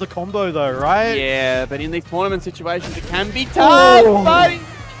knows the combo though, right? Yeah, but in these tournament situations, it can be tough, but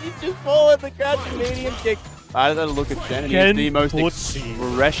he just forward the crouching medium kick. I had a look at Shen, and Shen he's the most pussy.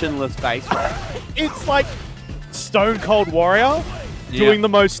 expressionless face. It's like Stone Cold Warrior doing the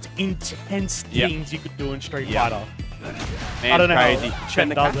most intense things you could do in Street Fighter. Man, I don't know crazy. how Chen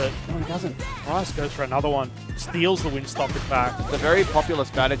does it. No, he doesn't. Rice goes for another one. Steals the Windstop, in fact. It's a very popular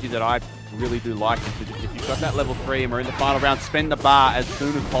strategy that I really do like. If you've got that level 3 and we're in the final round, spend the bar as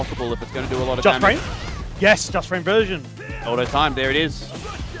soon as possible if it's going to do a lot of damage. Just frame? Yes, just frame version. Auto time, there it is.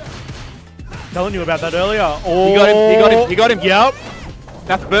 Telling you about that earlier. Oh, He got him. Yep.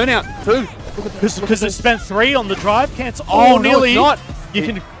 That's burnout too. Because it spent 3 on the drive cancel. Oh, Oh, nearly. No, it's not. You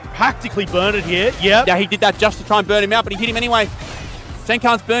can practically burn it here. Yep. Yeah, he did that just to try and burn him out, but he hit him anyway.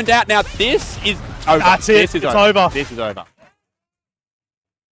 Senkan's burned out. Now this is over. That's it. This is over. This is over.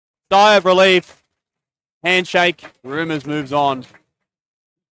 Sigh of relief. Handshake. Rumors moves on.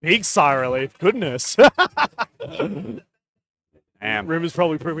 Big sigh of relief. Goodness. Damn. Rumor's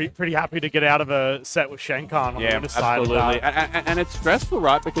probably pretty happy to get out of a set with Shenkan on the other side of absolutely. that. And it's stressful,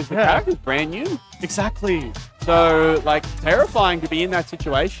 right? Because the character's brand new. Exactly. So, like, terrifying to be in that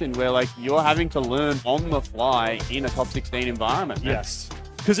situation where, like, you're having to learn on the fly in a top 16 environment. Yes.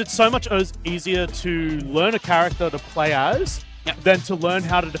 Because it's so much easier to learn a character to play as than to learn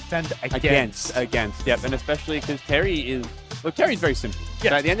how to defend against. Yep. And especially because Terry's very simple. Yes.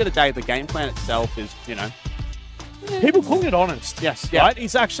 So at the end of the day, the game plan itself is, People calling it honest. Yes. Right?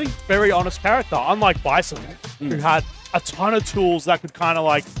 He's actually a very honest character, unlike Bison, who had a ton of tools that could kind of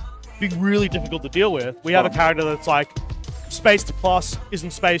like be really difficult to deal with. We have a character that's like spaced to plus,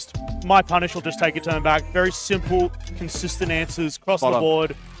 isn't spaced. My punish will just take a turn back. Very simple, consistent answers across the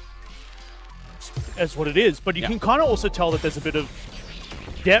board. That's what it is. But you can kind of also tell that there's a bit of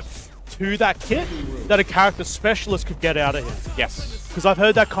depth to that kit that a character specialist could get out of him. Yes. Because I've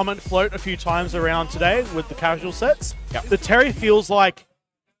heard that comment float a few times around today with the casual sets. Yep. That Terry feels like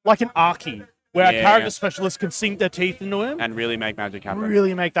an Arky, where a character specialist can sink their teeth into him and really make magic happen.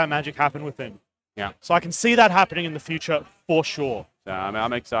 Really make that magic happen with him. Yeah. So I can see that happening in the future for sure. So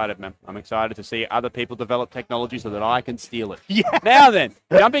I'm excited, man. I'm excited to see other people develop technology so that I can steal it. Yeah. Now then,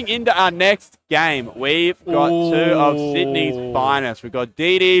 jumping into our next game, we've got two of Sydney's finest. We've got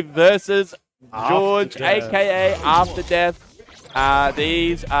DD versus George, a.k.a. After Death.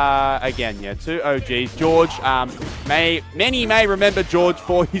 These are, again, two OGs. George, many may remember George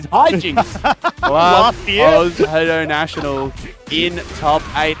for his hijinks last year. OzHadou Nationals in top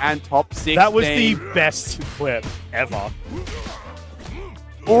 8 and top 16. That was the best clip ever.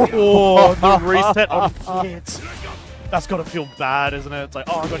 Oh, the reset on hits. That's got to feel bad, isn't it? It's like,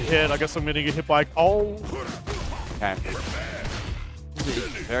 oh, I got hit. I guess I'm going to get hit by... Oh. Okay. This is a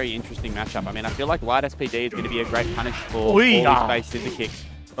very interesting matchup. I mean, I feel like light SPD is going to be a great punish for all these base scissor kicks.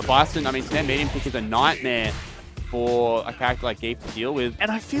 But Bison, I mean, stand medium kick is a nightmare for a character like Geef to deal with.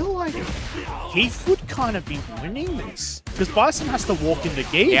 And I feel like Geef would kind of be winning this. Because Bison has to walk into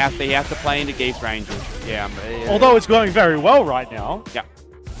Geef. He has to play into Geef's ranges. Yeah. Although it's going very well right now. Yeah.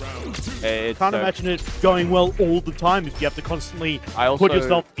 Can't imagine it going well all the time if you have to constantly put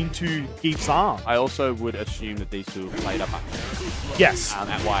yourself into Geef's arm. I also would assume that these two played up. Yes.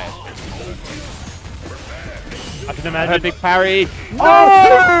 At Wyatt. I can imagine. A big parry.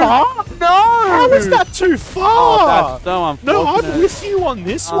 Oh, no! How is that too far? Oh, that's so unfortunate. No, I'm with you on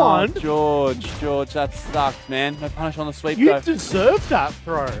this one. George, that sucks, man. No punish on the sweep, You deserved that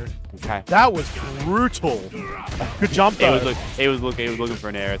throw. Okay. That was brutal. Good jump, though. He was looking for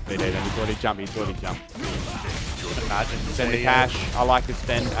an air SPD, then he thought he'd jump. Imagine. Spend the cash. I like to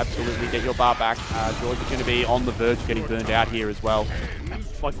spend. Absolutely. Get your bar back. George is going to be on the verge of getting burned out here as well.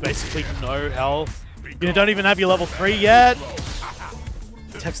 Like, basically no health. You don't even have your level 3 yet.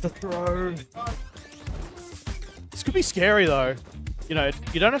 Text the throw. This could be scary, though. You know,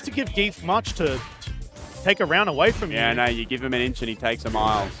 you don't have to give Geef much to take a round away from you. Yeah, no, you give him an inch and he takes a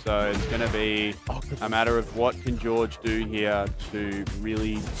mile. So it's going to be a matter of what can George do here to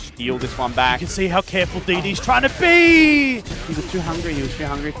really steal this one back. You can see how careful DD's trying to be. He was too hungry. He was too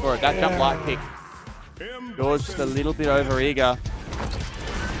hungry for it. That jump light kick. George just a little bit over-eager.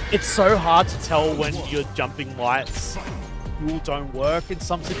 It's so hard to tell when your jumping lights don't work in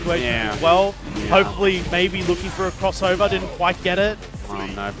some situations as well. Hopefully, maybe looking for a crossover, didn't quite get it. Oh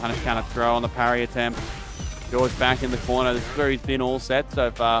no, punish counter throw on the parry attempt. George back in the corner. This is where he's been all set so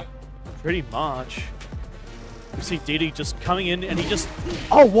far. Pretty much. You see DD just coming in and he just...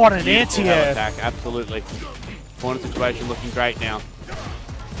 Oh, what an anti-air. Attack, absolutely. Corner situation looking great now.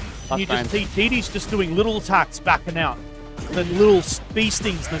 And you just see DD's just doing little attacks, backing out. Then little bee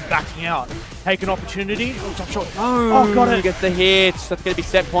stings, then backing out. Take an opportunity. Oh, got it. Gets the hits. That's going to be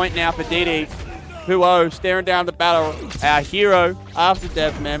set point now for DD. 2-0, staring down the battle. Our hero, After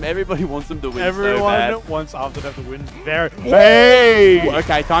Death, man. Everybody wants him to win so bad. Everyone wants After Death to win. Hey!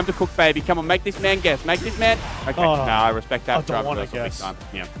 Okay, time to cook, baby. Come on, make this man guess. Make this man. Okay, Oh, no, I respect that. I don't want to guess. Time.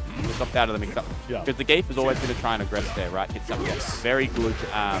 Yeah, just opt out of the mix-up. Yeah. Because the Geef is always going to try and aggress there, right? Hit something. Very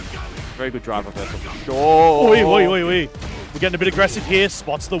good drive reversal. Oh, wait. We're getting a bit aggressive here.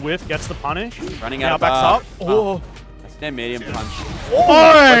 Spots the whiff, gets the punish. Running now out backs up. Oh. That's their medium punch. Oi!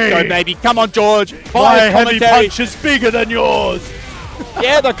 Let's go, baby. Come on, George. My Biased heavy commentary. punch is bigger than yours.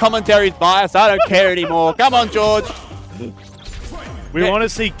 Yeah, the commentary's biased. I don't care anymore. Come on, George. We want to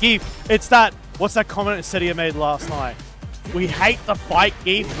see Geef. It's that, what's that comment that Sedia made last night? We hate the fight,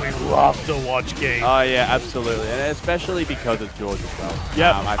 Geef. We love to watch Geef. Oh, yeah, absolutely. And especially because of George as well.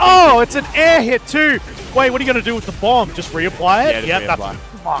 Yep. Oh, it's an air hit too. Wait, what are you going to do with the bomb? Just reapply it? Yeah, just reapply.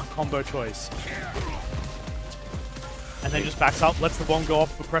 That's smart combo choice. And then just backs up, lets the bomb go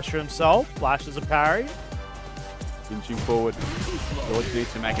off for pressure himself. Flashes a parry. Inching forward. George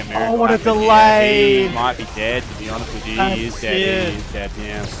needs to make a move. Oh, what a delay. He might be dead, to be honest with you. He is That's dead. it. He is dead,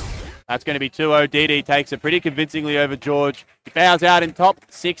 yeah. That's going to be 2-0. DD takes it pretty convincingly over George. He bows out in top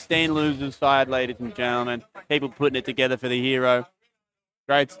 16 losers side, ladies and gentlemen. People putting it together for the hero.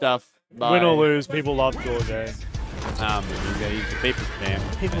 Great stuff. Win or lose, people love George, eh? He's the people's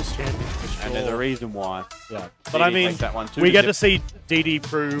champ. People's champion for sure. And there's a reason why. Yeah. But DD I mean, takes that one too. we get to see DD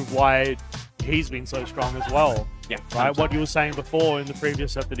prove why he's been so strong as well. Yeah. Right? What you were saying before in the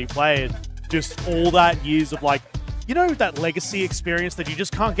previous set that he played, just all that years of like, you know, that legacy experience that you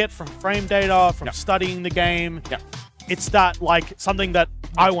just can't get from frame data, from studying the game. Yeah. It's that, like, something that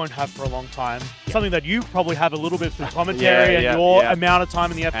I won't have for a long time. Something that you probably have a little bit through commentary and your amount of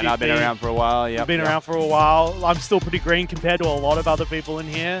time in the FGC. And I've been around for a while, yeah. I've been around for a while. I'm still pretty green compared to a lot of other people in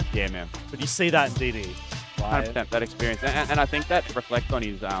here. Yeah, man. But you see that in DD. 100% that experience. And I think that reflects on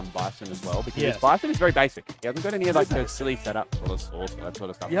his Bison as well, because his Bison is very basic. He hasn't got any of like those silly setup sort of sauce, that sort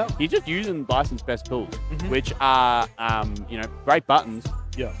of stuff. Yep. He's just using Bison's best tools, which are, you know, great buttons,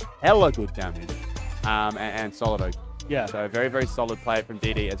 hella good damage, and solid oak. Yeah. So very, very solid play from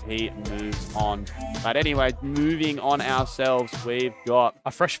DD as he moves on. But anyway, moving on ourselves, we've got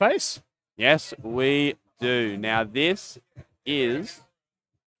a fresh face? Yes, we do. Now this is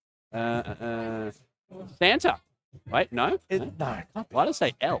Santa. Wait, no? No. Why does it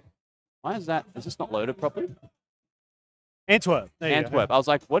say L? Why is that? Is this not loaded properly? Antwerp. Antwerp. I was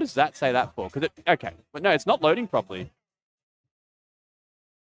like, what does that say that for? Because okay. But no, it's not loading properly.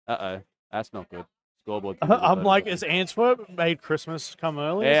 Uh-oh. That's not good. Scoreboard. I'm like, is Antwerp made Christmas come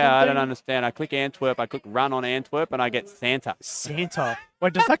early? Yeah, I don't understand. I click Antwerp, I click run on Antwerp, and I get Santa. Santa.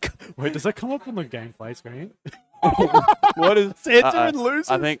 Wait, does that come up on the gameplay screen? What is Santa and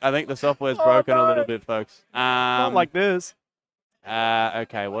losers? I think the software's broken a little bit, folks. Not like this.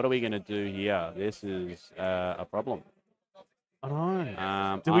 Okay, what are we gonna do here? This is a problem. I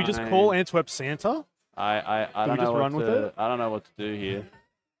know. Did we just call Antwerp Santa? I don't know what to, I don't know what to do here.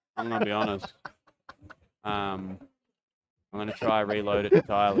 I'm gonna be honest. I'm gonna try reload it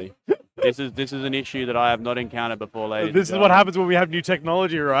entirely. This is an issue that I have not encountered before, ladies. This is what happens when we have new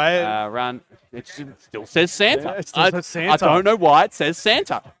technology, right? Run. It still says Santa. Yeah, it still says Santa. I don't know why it says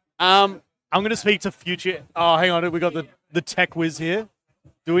Santa. I'm gonna speak to future. Oh, hang on, we got the tech whiz here.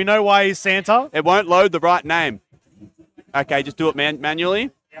 Do we know why he's Santa? It won't load the right name. Okay, just do it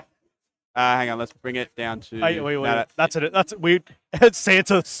manually. Hang on, let's bring it down to... Wait. No, that's it. It's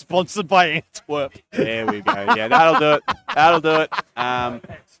Santa sponsored by Antwerp. There we go. Yeah, that'll do it. That'll do it.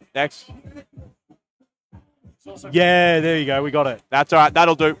 Next. Yeah, there you go. We got it. That's all right.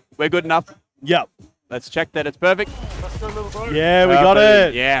 That'll do. We're good enough. Yep. Let's check that it's perfect. Yeah, we got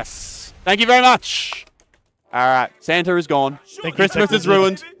it. Yes. Thank you very much. All right. Santa is gone. Christmas is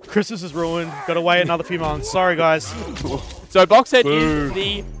ruined. Christmas is ruined. Got to wait another few months. Sorry, guys. So Boxhead is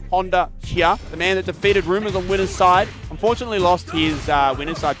the Honda here, the man that defeated Rumors on winner's side. Unfortunately lost his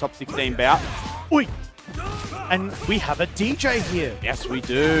winner's side top 16 bout. Oi. And we have a DJ here. Yes, we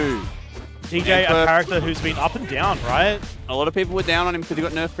do. DJ, a character who's been up and down, right? A lot of people were down on him because he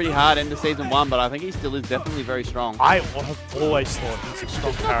got nerfed pretty hard end of season 1, but I think he still is definitely very strong. I have always thought he's a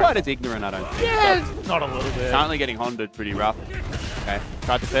strong character. Not quite as ignorant, I don't think. Yeah, not a little bit. Currently getting Honda'd pretty rough. Okay,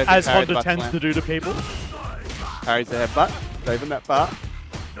 tried to perfect as parry Honda tends to do to people. Parries the headbutt, saving that bar.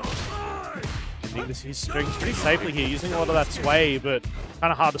 I think he's strings pretty safely here, using a lot of that sway, but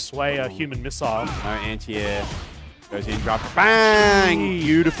kind of hard to sway a human missile. No anti-air. Goes in, drop, bang!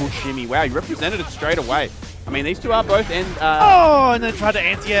 Beautiful shimmy. Wow, you represented it straight away. I mean, these two are both end. Oh, and then tried to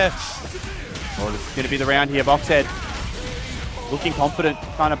anti-air. Oh, this is going to be the round here. Boxhead looking confident,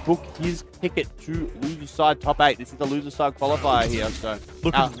 trying to book his ticket to loser side top 8. This is the loser side qualifier here. So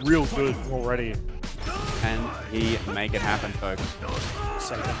looking real good already. he make it happen, folks?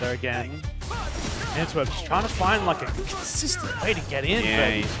 Second there again. Antwerp just trying to find like a consistent way to get in. Yeah,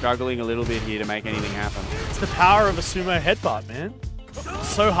 but he's struggling a little bit here to make anything happen. it's the power of a sumo headbutt, man. It's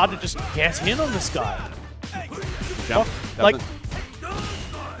so hard to just get in on this guy. Jump. Like,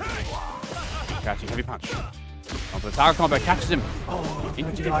 Catching heavy punch. Onto the target combo, catches him.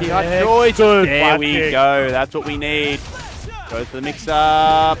 Into the yeah, Droid. good There flat we kick. go. That's what we need. Goes to the mixer.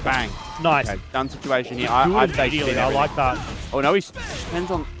 Bang. nice. Okay, done situation here. Do I'd it say immediately. spin I like that. Oh no, he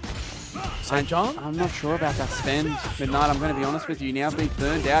spends on. St. John? I'm not sure about that spend, Midnight. I'm going to be honest with you. Now being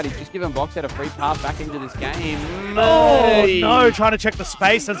burned out, he's just given Boxhead a free pass back into this game. Oh Hey. no, trying to check the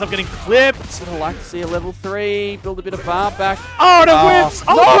space, ends up getting clipped. I'd like to see a level 3, build a bit of bar back. Oh, the whiffs!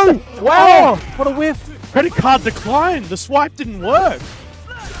 Oh, No! Wow! What a whiff! Credit card declined. The swipe didn't work.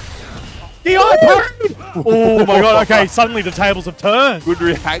 The iPad! Oh my god, okay, suddenly the tables have turned. Good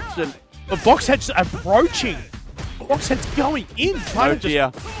reaction. The Boxhead's approaching. Boxhead's going in, trying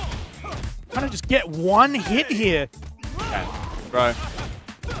to just get one hit here. Okay, bro.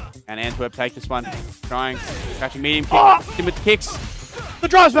 And Antwerp take this one. Trying. Catching medium kick. Oh! Him with kicks. The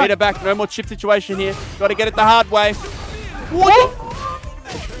drive's Beat back. it back. No more chip situation here. Got to get it the hard way. What?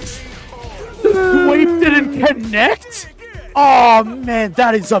 Sweep didn't connect? Oh man,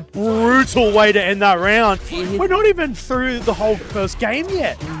 that is a brutal way to end that round. We're not even through the whole first game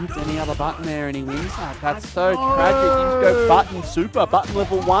yet. He hits any other button there and he wins that. That's so tragic. You just go button super, button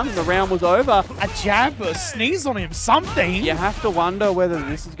level 1, and the round was over. A jab, a sneeze on him, something. You have to wonder whether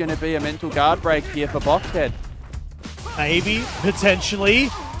this is going to be a mental guard break here for Boxhead. Maybe, potentially,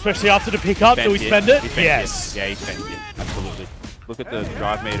 especially after the pickup. Do we spend it? Yes. Yeah, he spent it. Absolutely. Look at the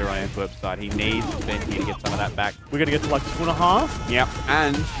drive meter on Antwerp's side. He needs to spend here to get some of that back. We're going to get to like 2.5. Yep.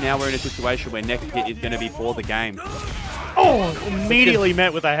 And now we're in a situation where next hit is going to be for the game. Oh, immediately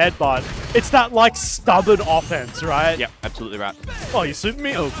met with a headbutt. It's that like stubborn offense, right? Yep, absolutely right. Oh, you super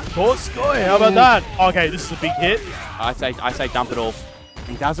me? Of course. Goy, how about that? Okay, this is a big hit. I say dump it all.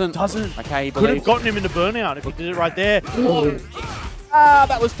 He doesn't. Okay, he Could have believes. gotten him into burnout if he did it right there. Ah,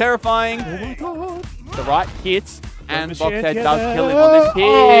 that was terrifying. Oh my god. The right hits. And Machine, Boxhead yeah. does kill him on this hit.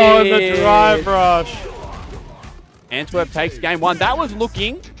 Oh, the drive rush. Antwerp takes game 1. That was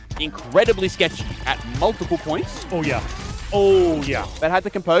looking incredibly sketchy at multiple points, Oh yeah. Oh yeah. but had the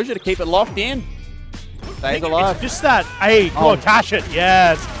composure to keep it locked in. Stays alive. It's just that. Hey, come on, cash it.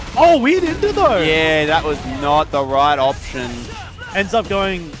 Yes. Oh, weird into though. Yeah, that was not the right option. Ends up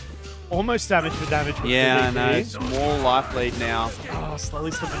going almost damage for damage. With Yeah, the no, VP. small life lead now. Oh,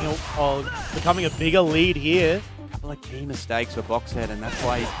 slowly slipping out. Oh, becoming a bigger lead here. A couple of key mistakes for Boxhead, and that's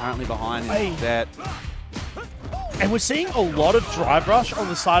why he's currently behind in Hey. his set. And we're seeing a lot of drive rush on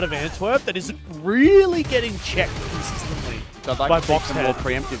the side of Antwerp that isn't really getting checked consistently. So I'd like by to see some Boxhead. more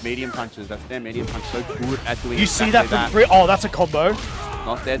preemptive medium punches. That's their medium punch so good at doing You see that exactly from oh, that's a combo.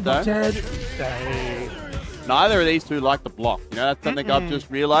 Not dead though. Dang. Neither of these two like the block. You know, that's something I've just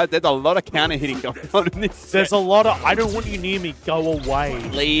realized. There's a lot of counter hitting going on in this set. There's a lot of I don't want you near me. Go away.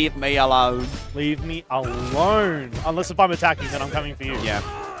 Leave me alone. Leave me alone. Unless if I'm attacking, then I'm coming for you. Yeah.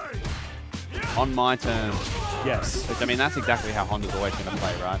 On my terms. Yes. Which, I mean, that's exactly how Honda's always going to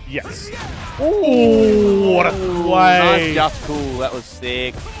play, right? Yes. Ooh, what a Nice, play. just cool. That was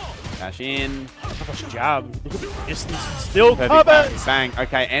sick. Dash in. Gosh, jab. Look at the distance. Still Perfect covered. bang.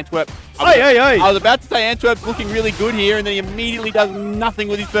 Okay, Antwerp. Hey. I was about to say Antwerp's looking really good here, and then he immediately does nothing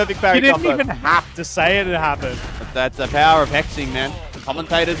with his perfect parry You didn't combo. even have to say it. It happened. But that's the power of hexing, man.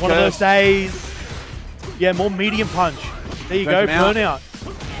 Commentators One of those curse. days. Yeah, more medium punch. There you go. Burn him out.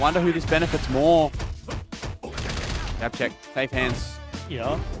 Burnout. Wonder who this benefits more. Jab check. Safe hands.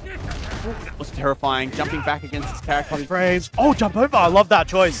 Yeah. Was terrifying. Jumping back against his character. Frames. Oh, jump over. I love that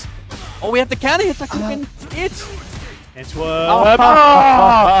choice. Oh, we have the counter hit. That could have been it. Antwerp.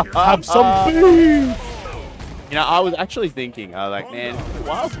 Have some beef. You know, I was actually thinking, I was like, man, it's been a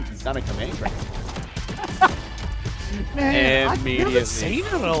while since he's done a command break. Man, I Immediately. haven't seen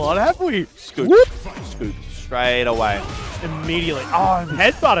it a lot, have we? Scoop. Whoop. Scoop. Straight away. Immediately. Oh,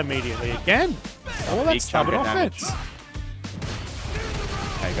 headbutt immediately again. Oh, Big that's stubborn chunk of damage. offense.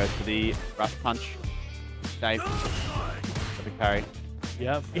 Okay, goes for the rush punch. Safe. Perfect parry.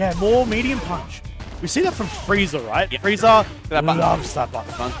 Yeah. Yeah, more medium punch. We see that from Frieza, right? Yep. Frieza That button. loves that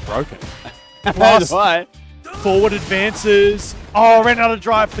button. One's broken. Plus- That's why. Forward advances. Oh, ran out of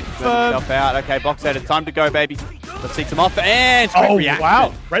drive for confirm. Himself out. Okay, box out. It's time to go, baby. Let's see some off. And quick Oh, reaction.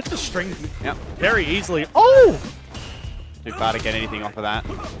 wow. Read the string Yep. very easily. Oh! Too far to get anything off of that.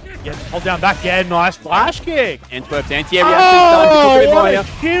 Yeah, hold down back. Yeah, nice flash kick. Antwerp's anti-air reaction's done. Took a bit more what here.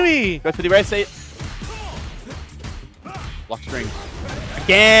 a Kiwi. Go for the rest seat. Block string.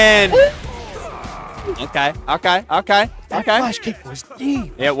 Again. Okay. That flash kick was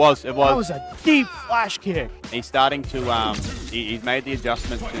deep. Yeah, it was. That was a deep flash kick. He's starting to, he's made the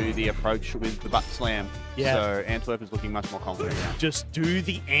adjustment to the approach with the butt slam. Yeah. So Antwerp is looking much more confident now. Just do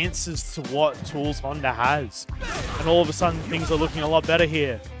the answers to what tools Honda has. And all of a sudden, things are looking a lot better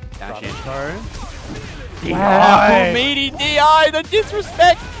here. Dash in. DI. Meaty DI, the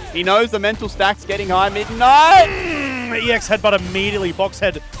disrespect. He knows the mental stack's getting high midnight. EX headbutt immediately.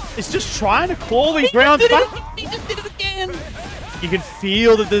 Boxhead is just trying to claw these rounds back. He just did it again. You can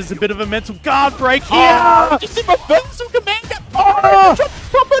feel that there's a bit of a mental guard break here. Just did my some command gap. Oh,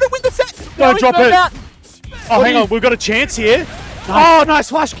 drop it to win the set. Don't drop it. Oh, hang on. We've got a chance here. Oh, nice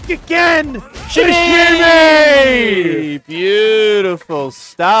flash kick again. Shimmy! Beautiful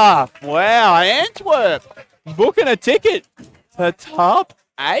stuff. Wow, Antwerp booking a ticket to top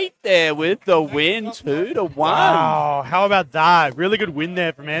 8 there with the win, 2-1. Wow, how about that? Really good win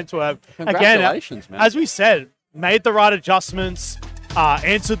there from Antwerp. Congratulations, Again, man. as we said, made the right adjustments,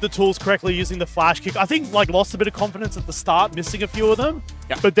 answered the tools correctly using the flash kick. I think like lost a bit of confidence at the start, missing a few of them,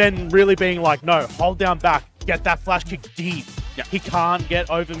 but then really being like, no, hold down back, get that flash kick deep. He can't get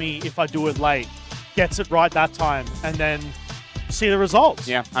over me if I do it late. Gets it right that time, and then see the results.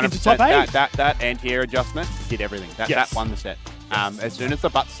 Yeah, 100%. Into top 8. That anti-air adjustment did everything. That won the set. As soon as the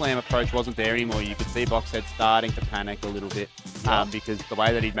butt slam approach wasn't there anymore, you could see Boxhead starting to panic a little bit because the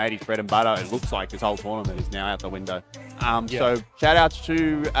way that he'd made his bread and butter, it looks like this whole tournament is now out the window. So shout outs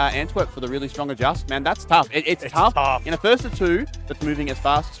to Antwerp for the really strong adjust. Man, that's tough. It's tough. In a first of 2 that's moving as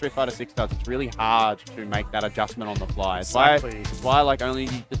fast as Street Fighter 6 does, it's really hard to make that adjustment on the fly. It's why like only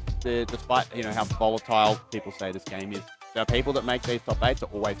despite you know how volatile people say this game is, there are people that make these top 8s are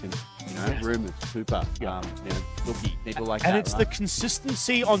always in, you know, Rumors, Cooper, you know, Dookie, people like that. And it's the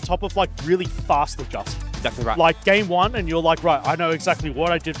consistency on top of like really fast adjustments. Exactly right. Like game 1, and you're like, right, I know exactly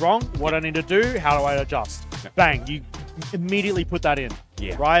what I did wrong, what I need to do, how do I adjust? Bang, you immediately put that in.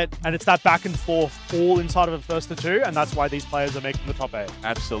 Right? And it's that back and forth all inside of a first of 2, and that's why these players are making the top 8.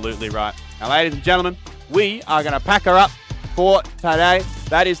 Absolutely right. Now, ladies and gentlemen, we are going to pack her up for today.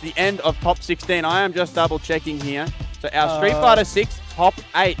 That is the end of top 16. I am just double checking here. So our Street Fighter 6 top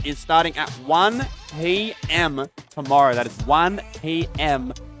 8 is starting at 1 p.m. tomorrow. That is 1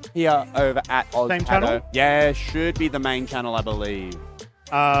 p.m. here over at OzHadou. Same channel? Yeah, should be the main channel, I believe.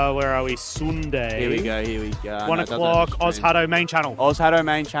 Where are we? Sunday. Here we go. 1 o'clock, OzHadou main channel. OzHadou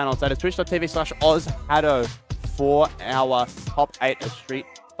main channel. So that is twitch.tv/OzHadou for our top 8 of Street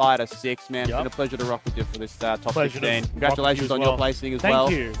Fighter 6, man. It's been a pleasure to rock with you for this top 16. Congratulations on your placing as well.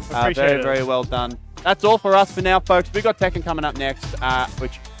 Thank you. Appreciate it. Very well done. That's all for us for now, folks. We've got Tekken coming up next,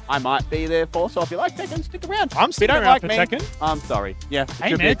 which I might be there for. So if you like Tekken, stick around. I'm sticking around for Tekken. I'm sorry. Yeah,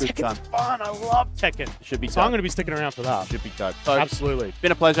 hey man, Tekken's fun. I love Tekken. Should be so I'm going to be sticking around for that. Should be dope. So, absolutely. It's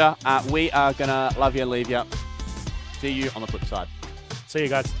been a pleasure. We are going to love you and leave you. See you on the flip side. See you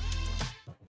guys.